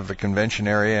outside of the convention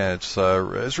area.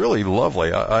 It's really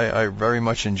lovely. I very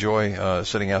much enjoy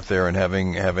sitting out there and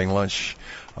having lunch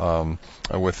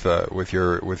with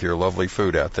your lovely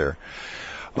food out there.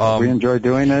 We enjoy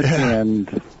doing it,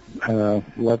 and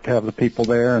love to have the people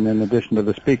there. And in addition to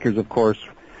the speakers, of course,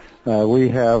 we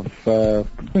have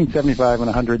between 75 and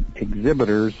 100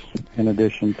 exhibitors in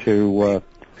addition to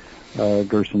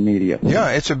Gerson Media.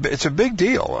 Yeah, it's a big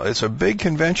deal. It's a big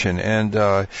convention,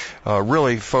 and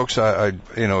really, folks,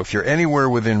 if you're anywhere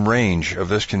within range of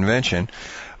this convention,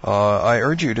 I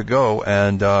urge you to go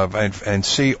and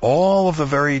see all of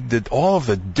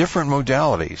the different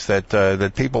modalities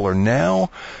that people are now,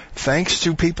 thanks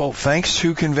to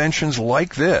conventions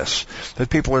like this, that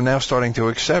people are now starting to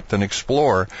accept and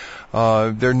explore.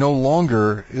 They're no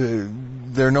longer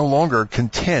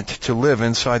content to live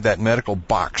inside that medical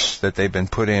box that they've been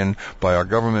put in by our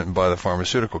government and by the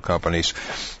pharmaceutical companies.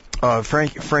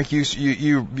 Frank,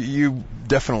 you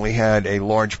definitely had a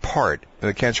large part.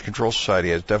 The Cancer Control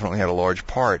Society has definitely had a large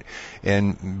part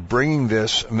in bringing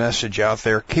this message out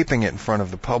there, keeping it in front of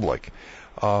the public.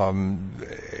 Do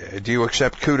you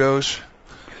accept kudos?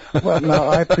 Well, no,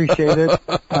 I appreciate it.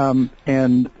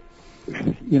 And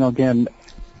again,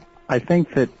 I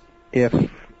think that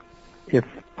if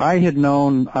I had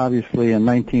known, obviously, in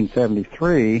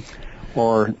 1973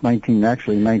 or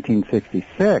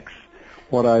 1966.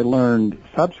 What I learned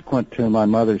subsequent to my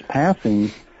mother's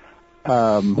passing,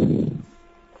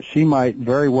 she might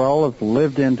very well have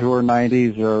lived into her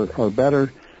 90s or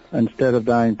better instead of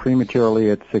dying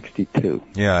prematurely at 62.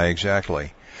 Yeah,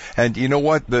 exactly. And you know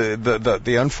what?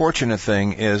 The unfortunate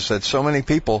thing is that so many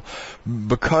people,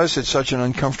 because it's such an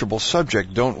uncomfortable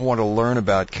subject, don't want to learn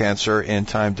about cancer in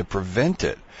time to prevent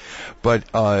it. But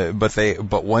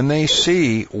when they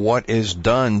see what is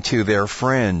done to their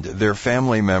friend, their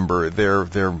family member,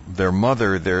 their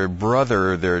mother, their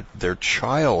brother, their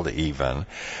child even,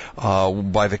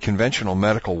 by the conventional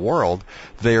medical world,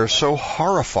 they are so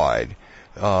horrified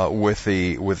with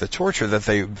the torture that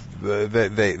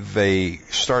they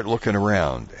start looking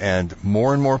around, and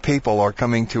more people are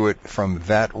coming to it from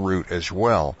that route as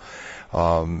well.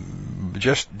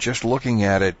 Just looking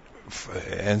at it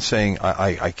and saying,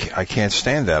 I can't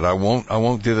stand that. I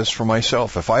won't do this for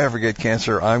myself. If I ever get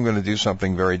cancer, I'm going to do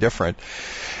something very different.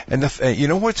 And you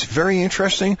know what's very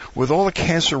interesting? With all the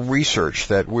cancer research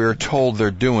that we're told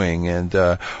they're doing, and we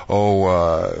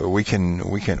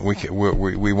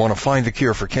want to find the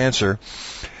cure for cancer.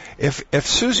 If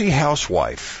Susie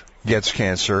Housewife gets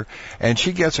cancer and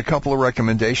she gets a couple of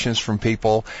recommendations from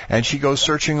people and she goes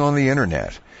searching on the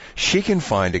internet, she can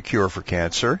find a cure for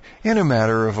cancer in a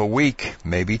matter of a week,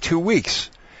 maybe 2 weeks,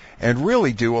 and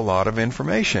really do a lot of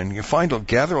information.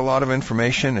 Gather a lot of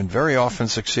information and very often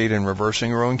succeed in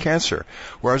reversing her own cancer.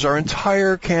 Whereas our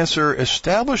entire cancer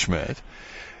establishment,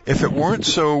 if it weren't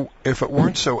so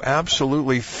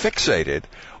absolutely fixated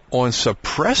on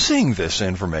suppressing this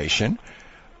information,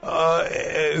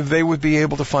 they would be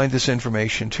able to find this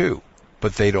information too.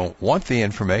 But they don't want the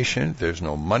information. There's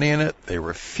no money in it. They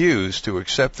refuse to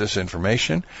accept this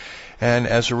information. And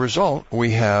as a result,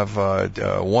 we have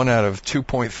 1 out of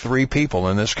 2.3 people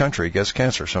in this country gets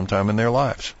cancer sometime in their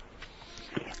lives.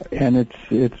 And it's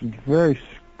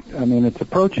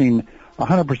approaching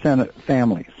 100%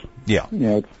 families. Yeah.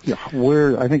 You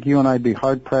know, I think you and I'd be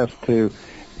hard pressed to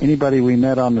anybody we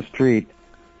met on the street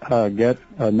get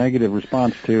a negative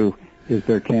response to, is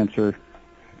there cancer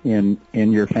in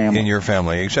your family? In your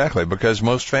family, exactly, because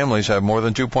most families have more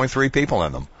than 2.3 people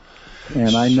in them.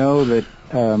 And I know that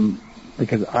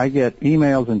because I get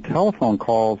emails and telephone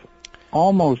calls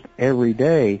almost every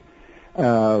day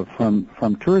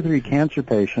from 2 or 3 cancer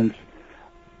patients.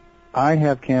 I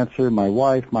have cancer, my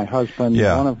wife, my husband,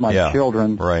 one of my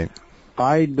children. Right.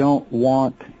 I don't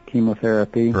want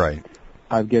chemotherapy. Right.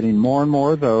 I'm getting more and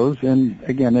more of those. And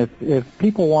again, if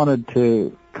people wanted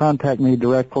to contact me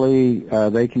directly,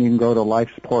 they can even go to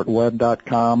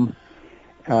lifesupportweb.com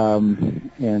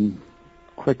and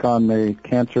click on the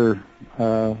cancer.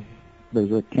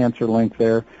 There's a cancer link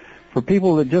there. For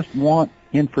people that just want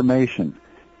information,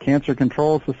 Cancer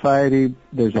Control Society,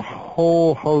 there's a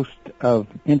whole host of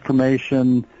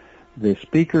information, the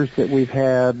speakers that we've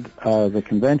had, the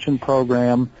convention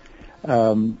program,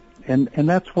 and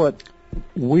that's what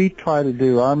we try to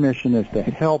do. Our mission is to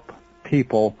help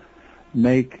people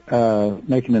make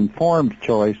an informed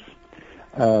choice,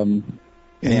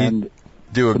 and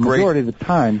do a majority of the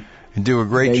time, and do a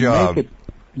great job.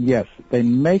 They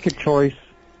make a choice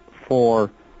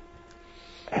for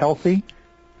healthy,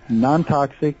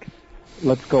 non-toxic.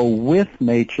 Let's go with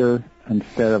nature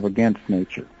instead of against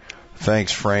nature.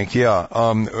 Thanks, Frank. Yeah,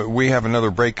 we have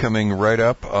another break coming right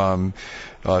up.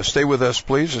 Stay with us,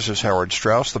 please. This is Howard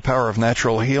Strauss, The Power of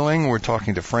Natural Healing. We're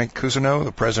talking to Frank Cousineau,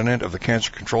 the president of the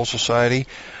Cancer Control Society.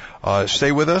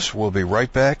 Stay with us. We'll be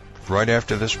right back right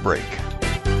after this break.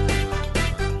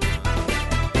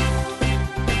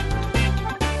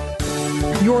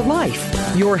 Your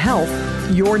life, your health,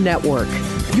 your network.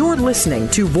 You're listening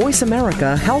to Voice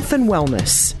America Health and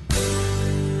Wellness.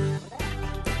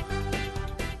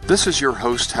 This is your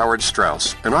host, Howard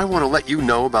Strauss, and I want to let you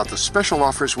know about the special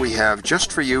offers we have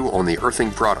just for you on the earthing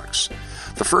products.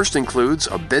 The first includes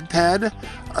a bed pad,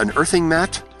 an earthing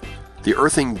mat, the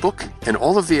earthing book, and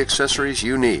all of the accessories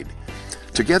you need.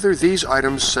 Together, these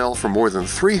items sell for more than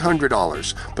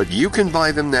 $300, but you can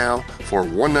buy them now for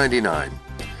 $199.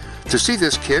 To see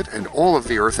this kit and all of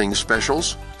the earthing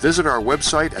specials, visit our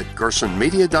website at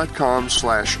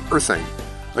gersonmedia.com/earthing.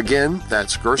 Again,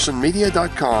 that's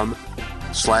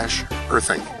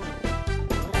gersonmedia.com/earthing.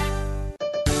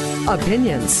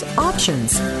 Opinions,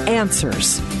 options,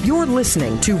 answers. You're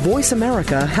listening to Voice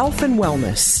America Health and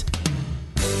Wellness.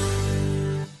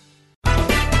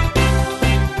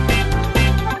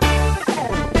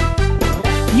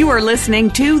 You are listening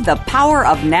to The Power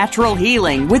of Natural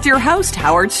Healing with your host,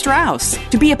 Howard Strauss.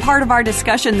 To be a part of our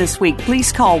discussion this week,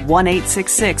 please call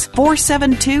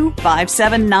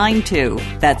 1-866-472-5792.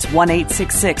 That's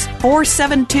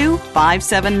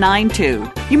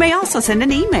 1-866-472-5792. You may also send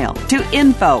an email to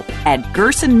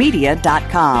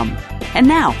info@gersonmedia.com. And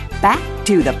now, back to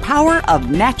to The Power of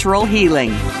Natural Healing.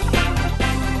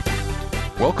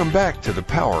 Welcome back to The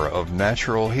Power of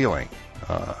Natural Healing,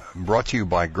 brought to you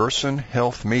by Gerson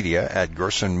Health Media at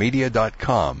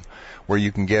gersonmedia.com, where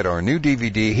you can get our new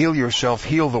DVD, Heal Yourself,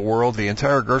 Heal the World, the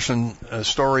entire Gerson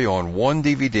story on one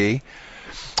DVD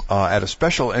at a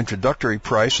special introductory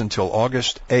price until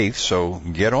August 8th, so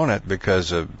get on it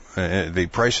because the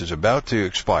price is about to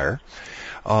expire.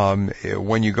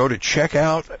 When you go to check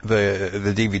out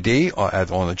the DVD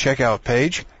on the checkout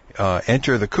page,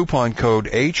 enter the coupon code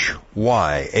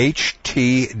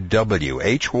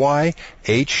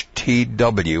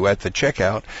HYHTW at the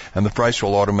checkout, and the price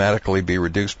will automatically be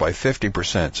reduced by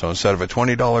 50%. So instead of a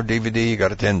 $20 DVD, you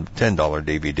got a $10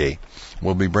 DVD.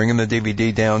 We'll be bringing the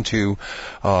DVD down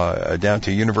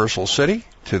to Universal City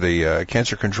to the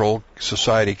Cancer Control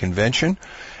Society convention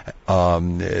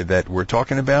that we're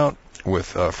talking about with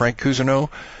Frank Cousineau,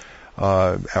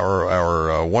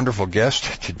 our wonderful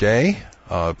guest today.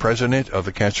 President of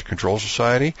the Cancer Control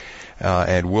Society,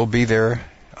 and we'll be there,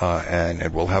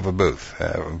 and we'll have a booth,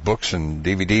 books and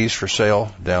DVDs for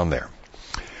sale down there.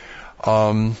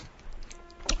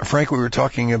 Frank, we were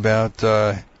talking about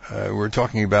the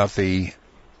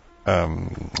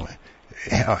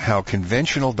how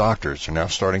conventional doctors are now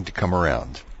starting to come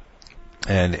around.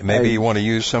 And maybe you want to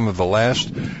use some of the last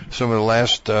 5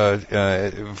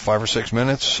 or 6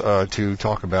 minutes to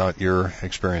talk about your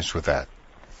experience with that.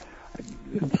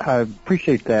 I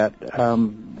appreciate that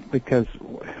because,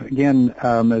 again,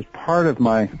 as part of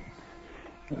my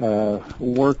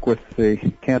work with the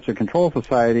Cancer Control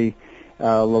Society,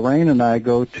 Lorraine and I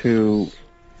go to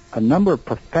a number of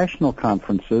professional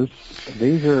conferences.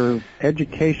 These are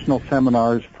educational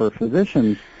seminars for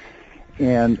physicians.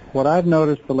 And what I've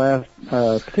noticed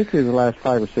particularly the last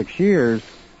 5 or 6 years,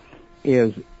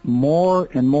 is more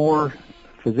and more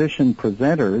physician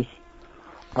presenters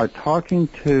are talking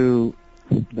to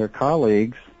their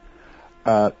colleagues,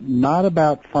 not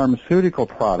about pharmaceutical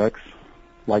products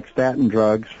like statin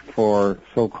drugs for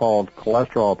so-called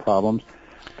cholesterol problems,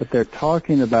 but they're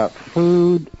talking about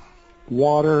food,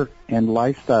 water, and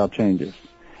lifestyle changes.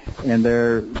 And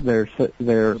they're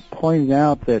pointing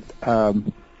out that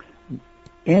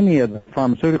any of the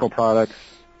pharmaceutical products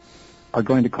are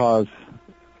going to cause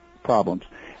problems.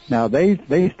 Now, they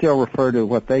still refer to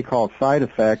what they call side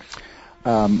effects.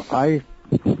 My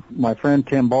friend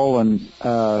Tim Boland,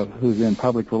 who's in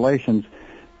public relations,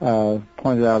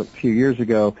 pointed out a few years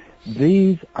ago,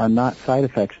 these are not side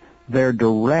effects. They're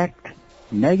direct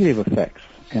negative effects.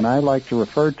 And I like to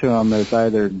refer to them as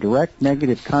either direct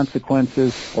negative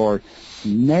consequences or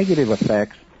negative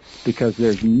effects, because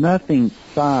there's nothing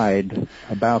side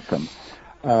about them.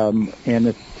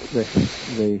 And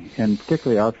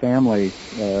particularly our family,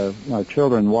 our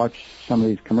children watch some of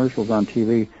these commercials on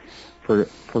TV for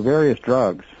various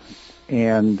drugs.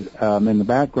 And in the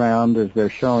background, as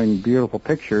they're showing beautiful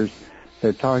pictures,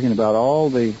 they're talking about all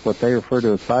what they refer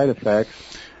to as side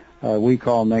effects, we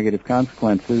call negative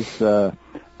consequences, up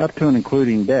to and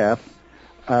including death.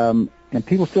 And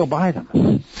people still buy them.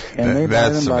 And they buy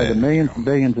them by the millions and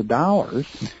billions of dollars.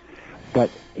 But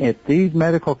at these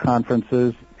medical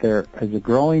conferences, there is a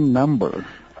growing number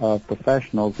of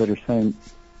professionals that are saying,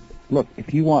 look,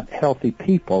 if you want healthy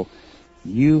people,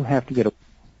 you have to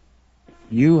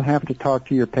you have to talk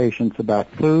to your patients about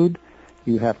food.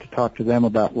 You have to talk to them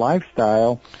about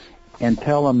lifestyle, and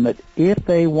tell them that if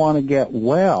they want to get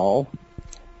well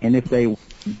and if they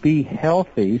be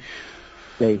healthy,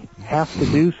 they have to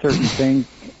do certain things.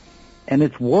 And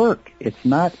it's work. It's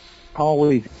not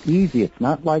always easy. It's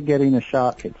not like getting a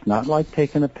shot. It's not like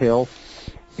taking a pill.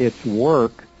 It's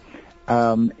work.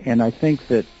 And I think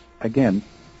that, again,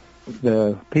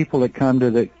 the people that come to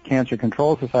the Cancer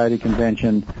Control Society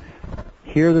convention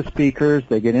hear the speakers,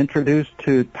 they get introduced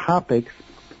to topics,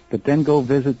 but then go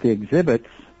visit the exhibits,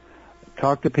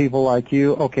 talk to people like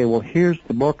you. Okay, well, here's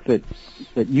the book that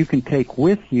you can take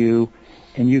with you,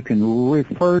 and you can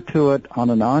refer to it on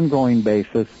an ongoing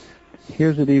basis.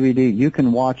 Here's a DVD. You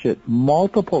can watch it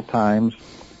multiple times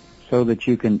so that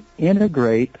you can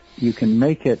integrate, you can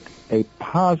make it a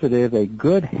positive, a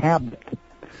good habit.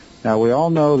 Now, we all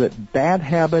know that bad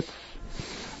habits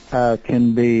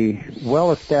can be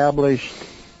well established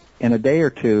in a day or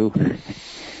two,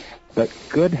 but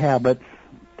good habits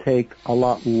take a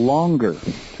lot longer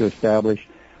to establish.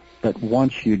 But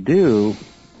once you do,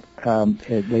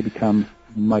 they become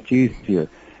much easier.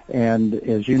 And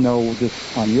as you know,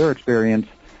 just on your experience,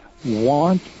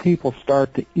 once people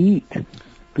start to eat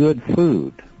good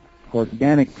food,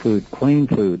 organic food, clean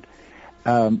food,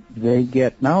 they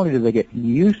get, not only do they get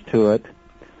used to it,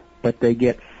 but they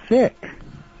get sick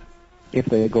if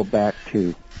they go back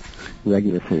to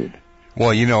regular food.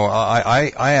 Well,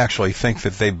 I actually think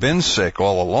that they've been sick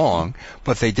all along,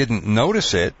 but they didn't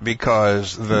notice it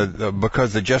because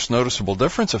the just noticeable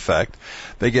difference effect,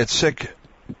 they get sick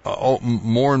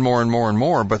more and more and more and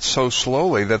more, but so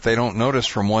slowly that they don't notice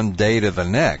from one day to the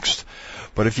next.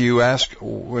 But if you ask,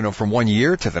 from 1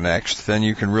 year to the next, then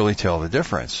you can really tell the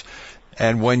difference.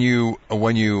 And when you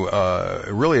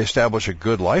really establish a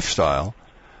good lifestyle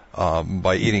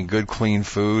by eating good, clean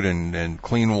food and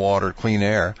clean water, clean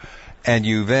air, and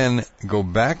you then go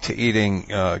back to eating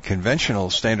conventional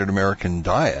standard American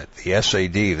diet, the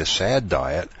SAD, the SAD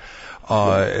diet,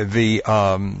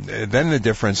 then the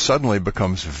difference suddenly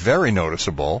becomes very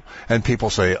noticeable, and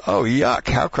people say, "Oh, yuck!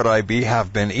 How could I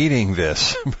have been eating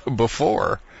this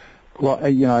before?" Well,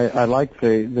 I like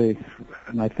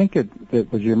and I think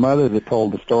it was your mother that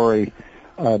told the story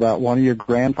about one of your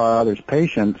grandfather's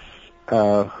patients,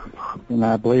 and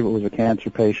I believe it was a cancer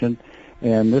patient.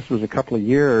 And this was a couple of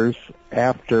years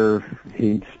after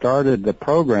he started the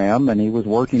program, and he was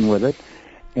working with it.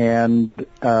 And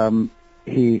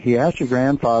he asked your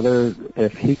grandfather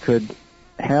if he could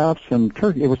have some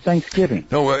turkey. It was Thanksgiving.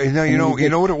 No, you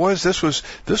know what it was. This was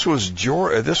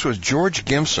George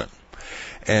Gimson,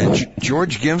 and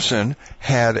George Gimson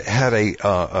had a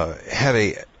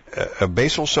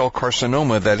basal cell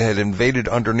carcinoma that had invaded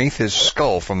underneath his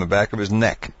skull from the back of his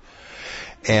neck.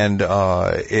 And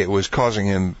it was causing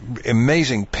him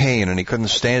amazing pain, and he couldn't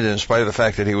stand it in spite of the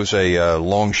fact that he was a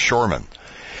longshoreman.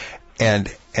 And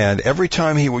every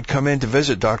time he would come in to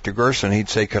visit Dr. Gerson, he'd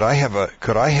say, "Could I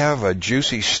have a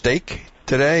juicy steak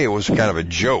today?" It was kind of a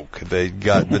joke they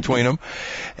got between them.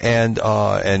 And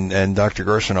Dr.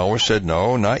 Gerson always said,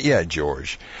 "No, not yet,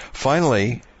 George."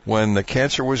 Finally, when the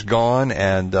cancer was gone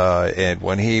and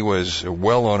when he was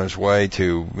well on his way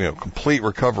to complete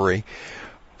recovery,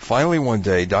 finally one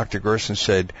day Dr. Gerson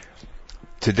said,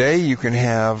 "Today you can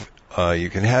have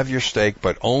your steak,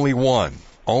 but only one,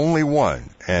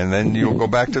 and then you'll go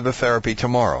back to the therapy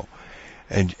tomorrow."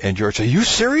 And George said, "You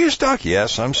serious, Doc?"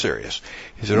 "Yes, I'm serious."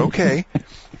 He said, "Okay."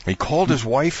 He called his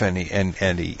wife and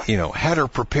he had her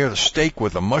prepare the steak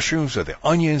with the mushrooms, with the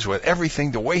onions, with everything,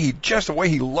 the way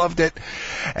he loved it.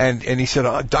 And he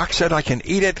said, "Doc said I can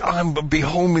eat it. I'll be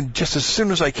home just as soon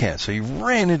as I can." So he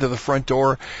ran into the front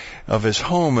door of his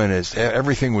home, and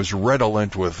everything was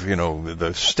redolent with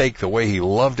the steak the way he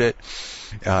loved it.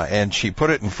 And she put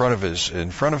it in front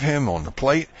of him on the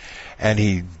plate, and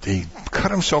he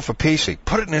cut himself a piece. He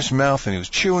put it in his mouth, and he was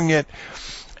chewing it.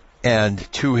 And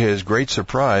to his great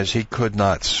surprise, he could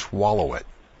not swallow it.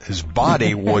 His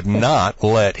body would not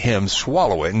let him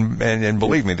swallow it. And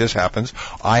believe me, this happens.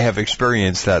 I have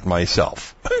experienced that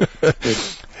myself.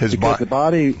 If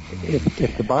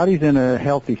the body's in a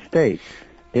healthy state,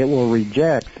 it will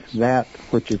reject that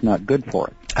which is not good for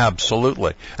it.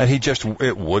 Absolutely. And he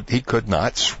could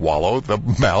not swallow the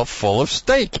mouthful of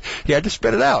steak. He had to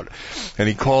spit it out. And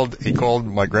he called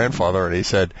my grandfather, and he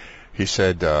said,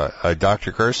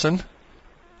 "Dr. Gerson,"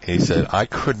 he said, "I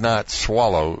could not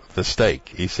swallow the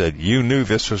steak." He said, "You knew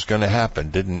this was going to happen,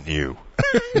 didn't you?"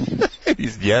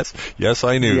 Yes,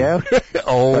 I knew. Yes.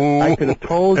 Oh, I could have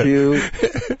told you,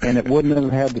 and it wouldn't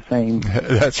have had the same.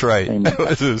 That's right.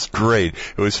 It was great.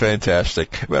 It was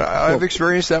fantastic. But I've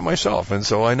experienced that myself, and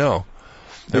so I know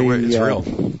it's real.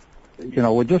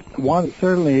 We just want to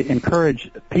certainly encourage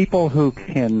people who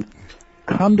can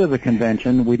come to the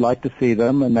convention. We'd like to see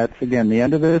them, and that's, again, the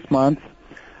end of this month,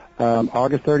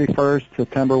 August 31st,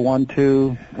 September 1,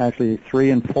 2, actually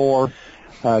 3 and 4,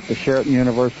 at the Sheraton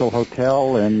Universal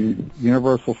Hotel in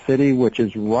Universal City, which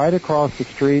is right across the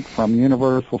street from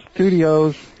Universal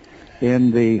Studios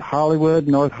in the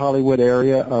North Hollywood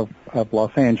area of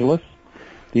Los Angeles.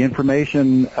 The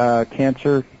information,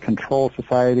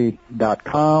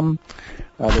 cancercontrolsociety.com.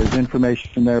 There's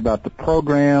information there about the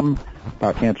program,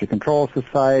 about Cancer Control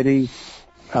Society,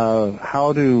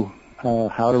 how to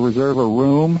reserve a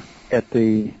room at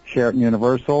the Sheraton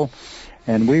Universal,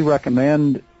 and we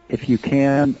recommend, if you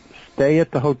can, stay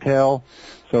at the hotel,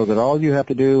 so that all you have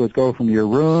to do is go from your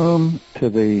room to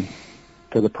the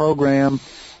program.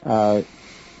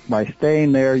 By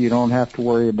staying there, you don't have to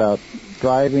worry about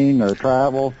driving or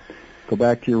travel. Go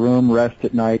back to your room, rest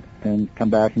at night, and come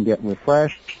back and get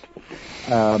refreshed.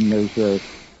 There's a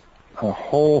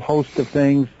whole host of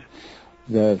things,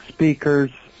 the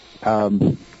speakers,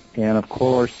 and of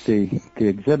course the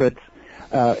exhibits.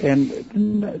 And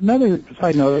another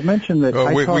side note, I mentioned that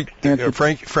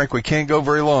Frank, we can't go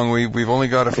very long. We've only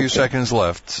got a few seconds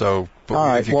left, so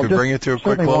if you could bring it to a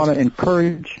quick close. I want to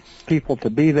encourage people to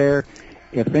be there.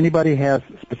 If anybody has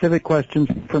specific questions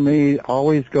for me,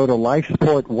 always go to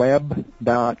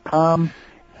lifesportweb.com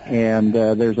And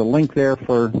there's a link there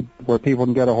for where people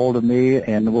can get a hold of me,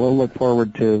 and we'll look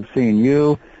forward to seeing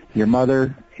you, your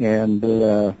mother,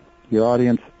 and your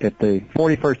audience at the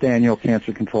 41st Annual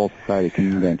Cancer Control Society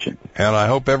Convention. And I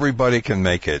hope everybody can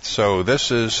make it. So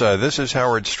this is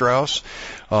Howard Strauss,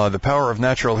 The Power of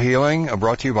Natural Healing,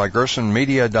 brought to you by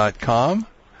GersonMedia.com.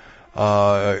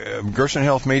 Gerson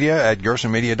Health Media at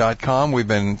GersonMedia.com. We've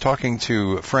been talking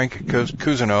to Frank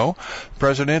Cousineau,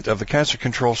 President of the Cancer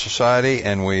Control Society,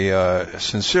 and we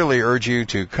sincerely urge you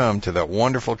to come to that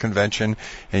wonderful convention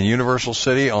in Universal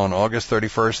City on August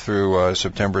 31st through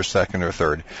September 2nd or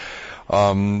 3rd.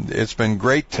 It's been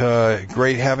great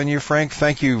having you, Frank.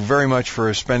 Thank you very much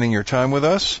for spending your time with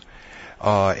us,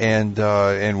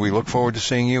 and we look forward to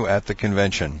seeing you at the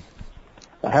convention.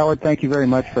 Howard, thank you very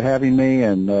much for having me,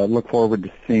 and look forward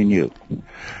to seeing you.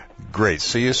 Great.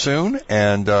 See you soon.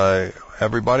 And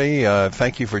everybody,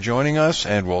 thank you for joining us,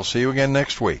 and we'll see you again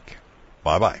next week.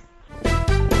 Bye-bye.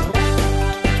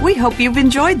 We hope you've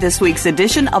enjoyed this week's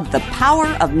edition of The Power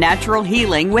of Natural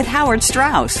Healing with Howard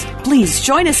Strauss. Please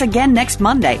join us again next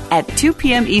Monday at 2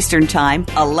 p.m. Eastern Time,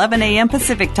 11 a.m.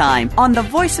 Pacific Time on the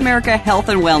Voice America Health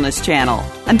and Wellness Channel.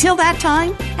 Until that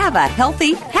time, have a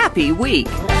healthy, happy week.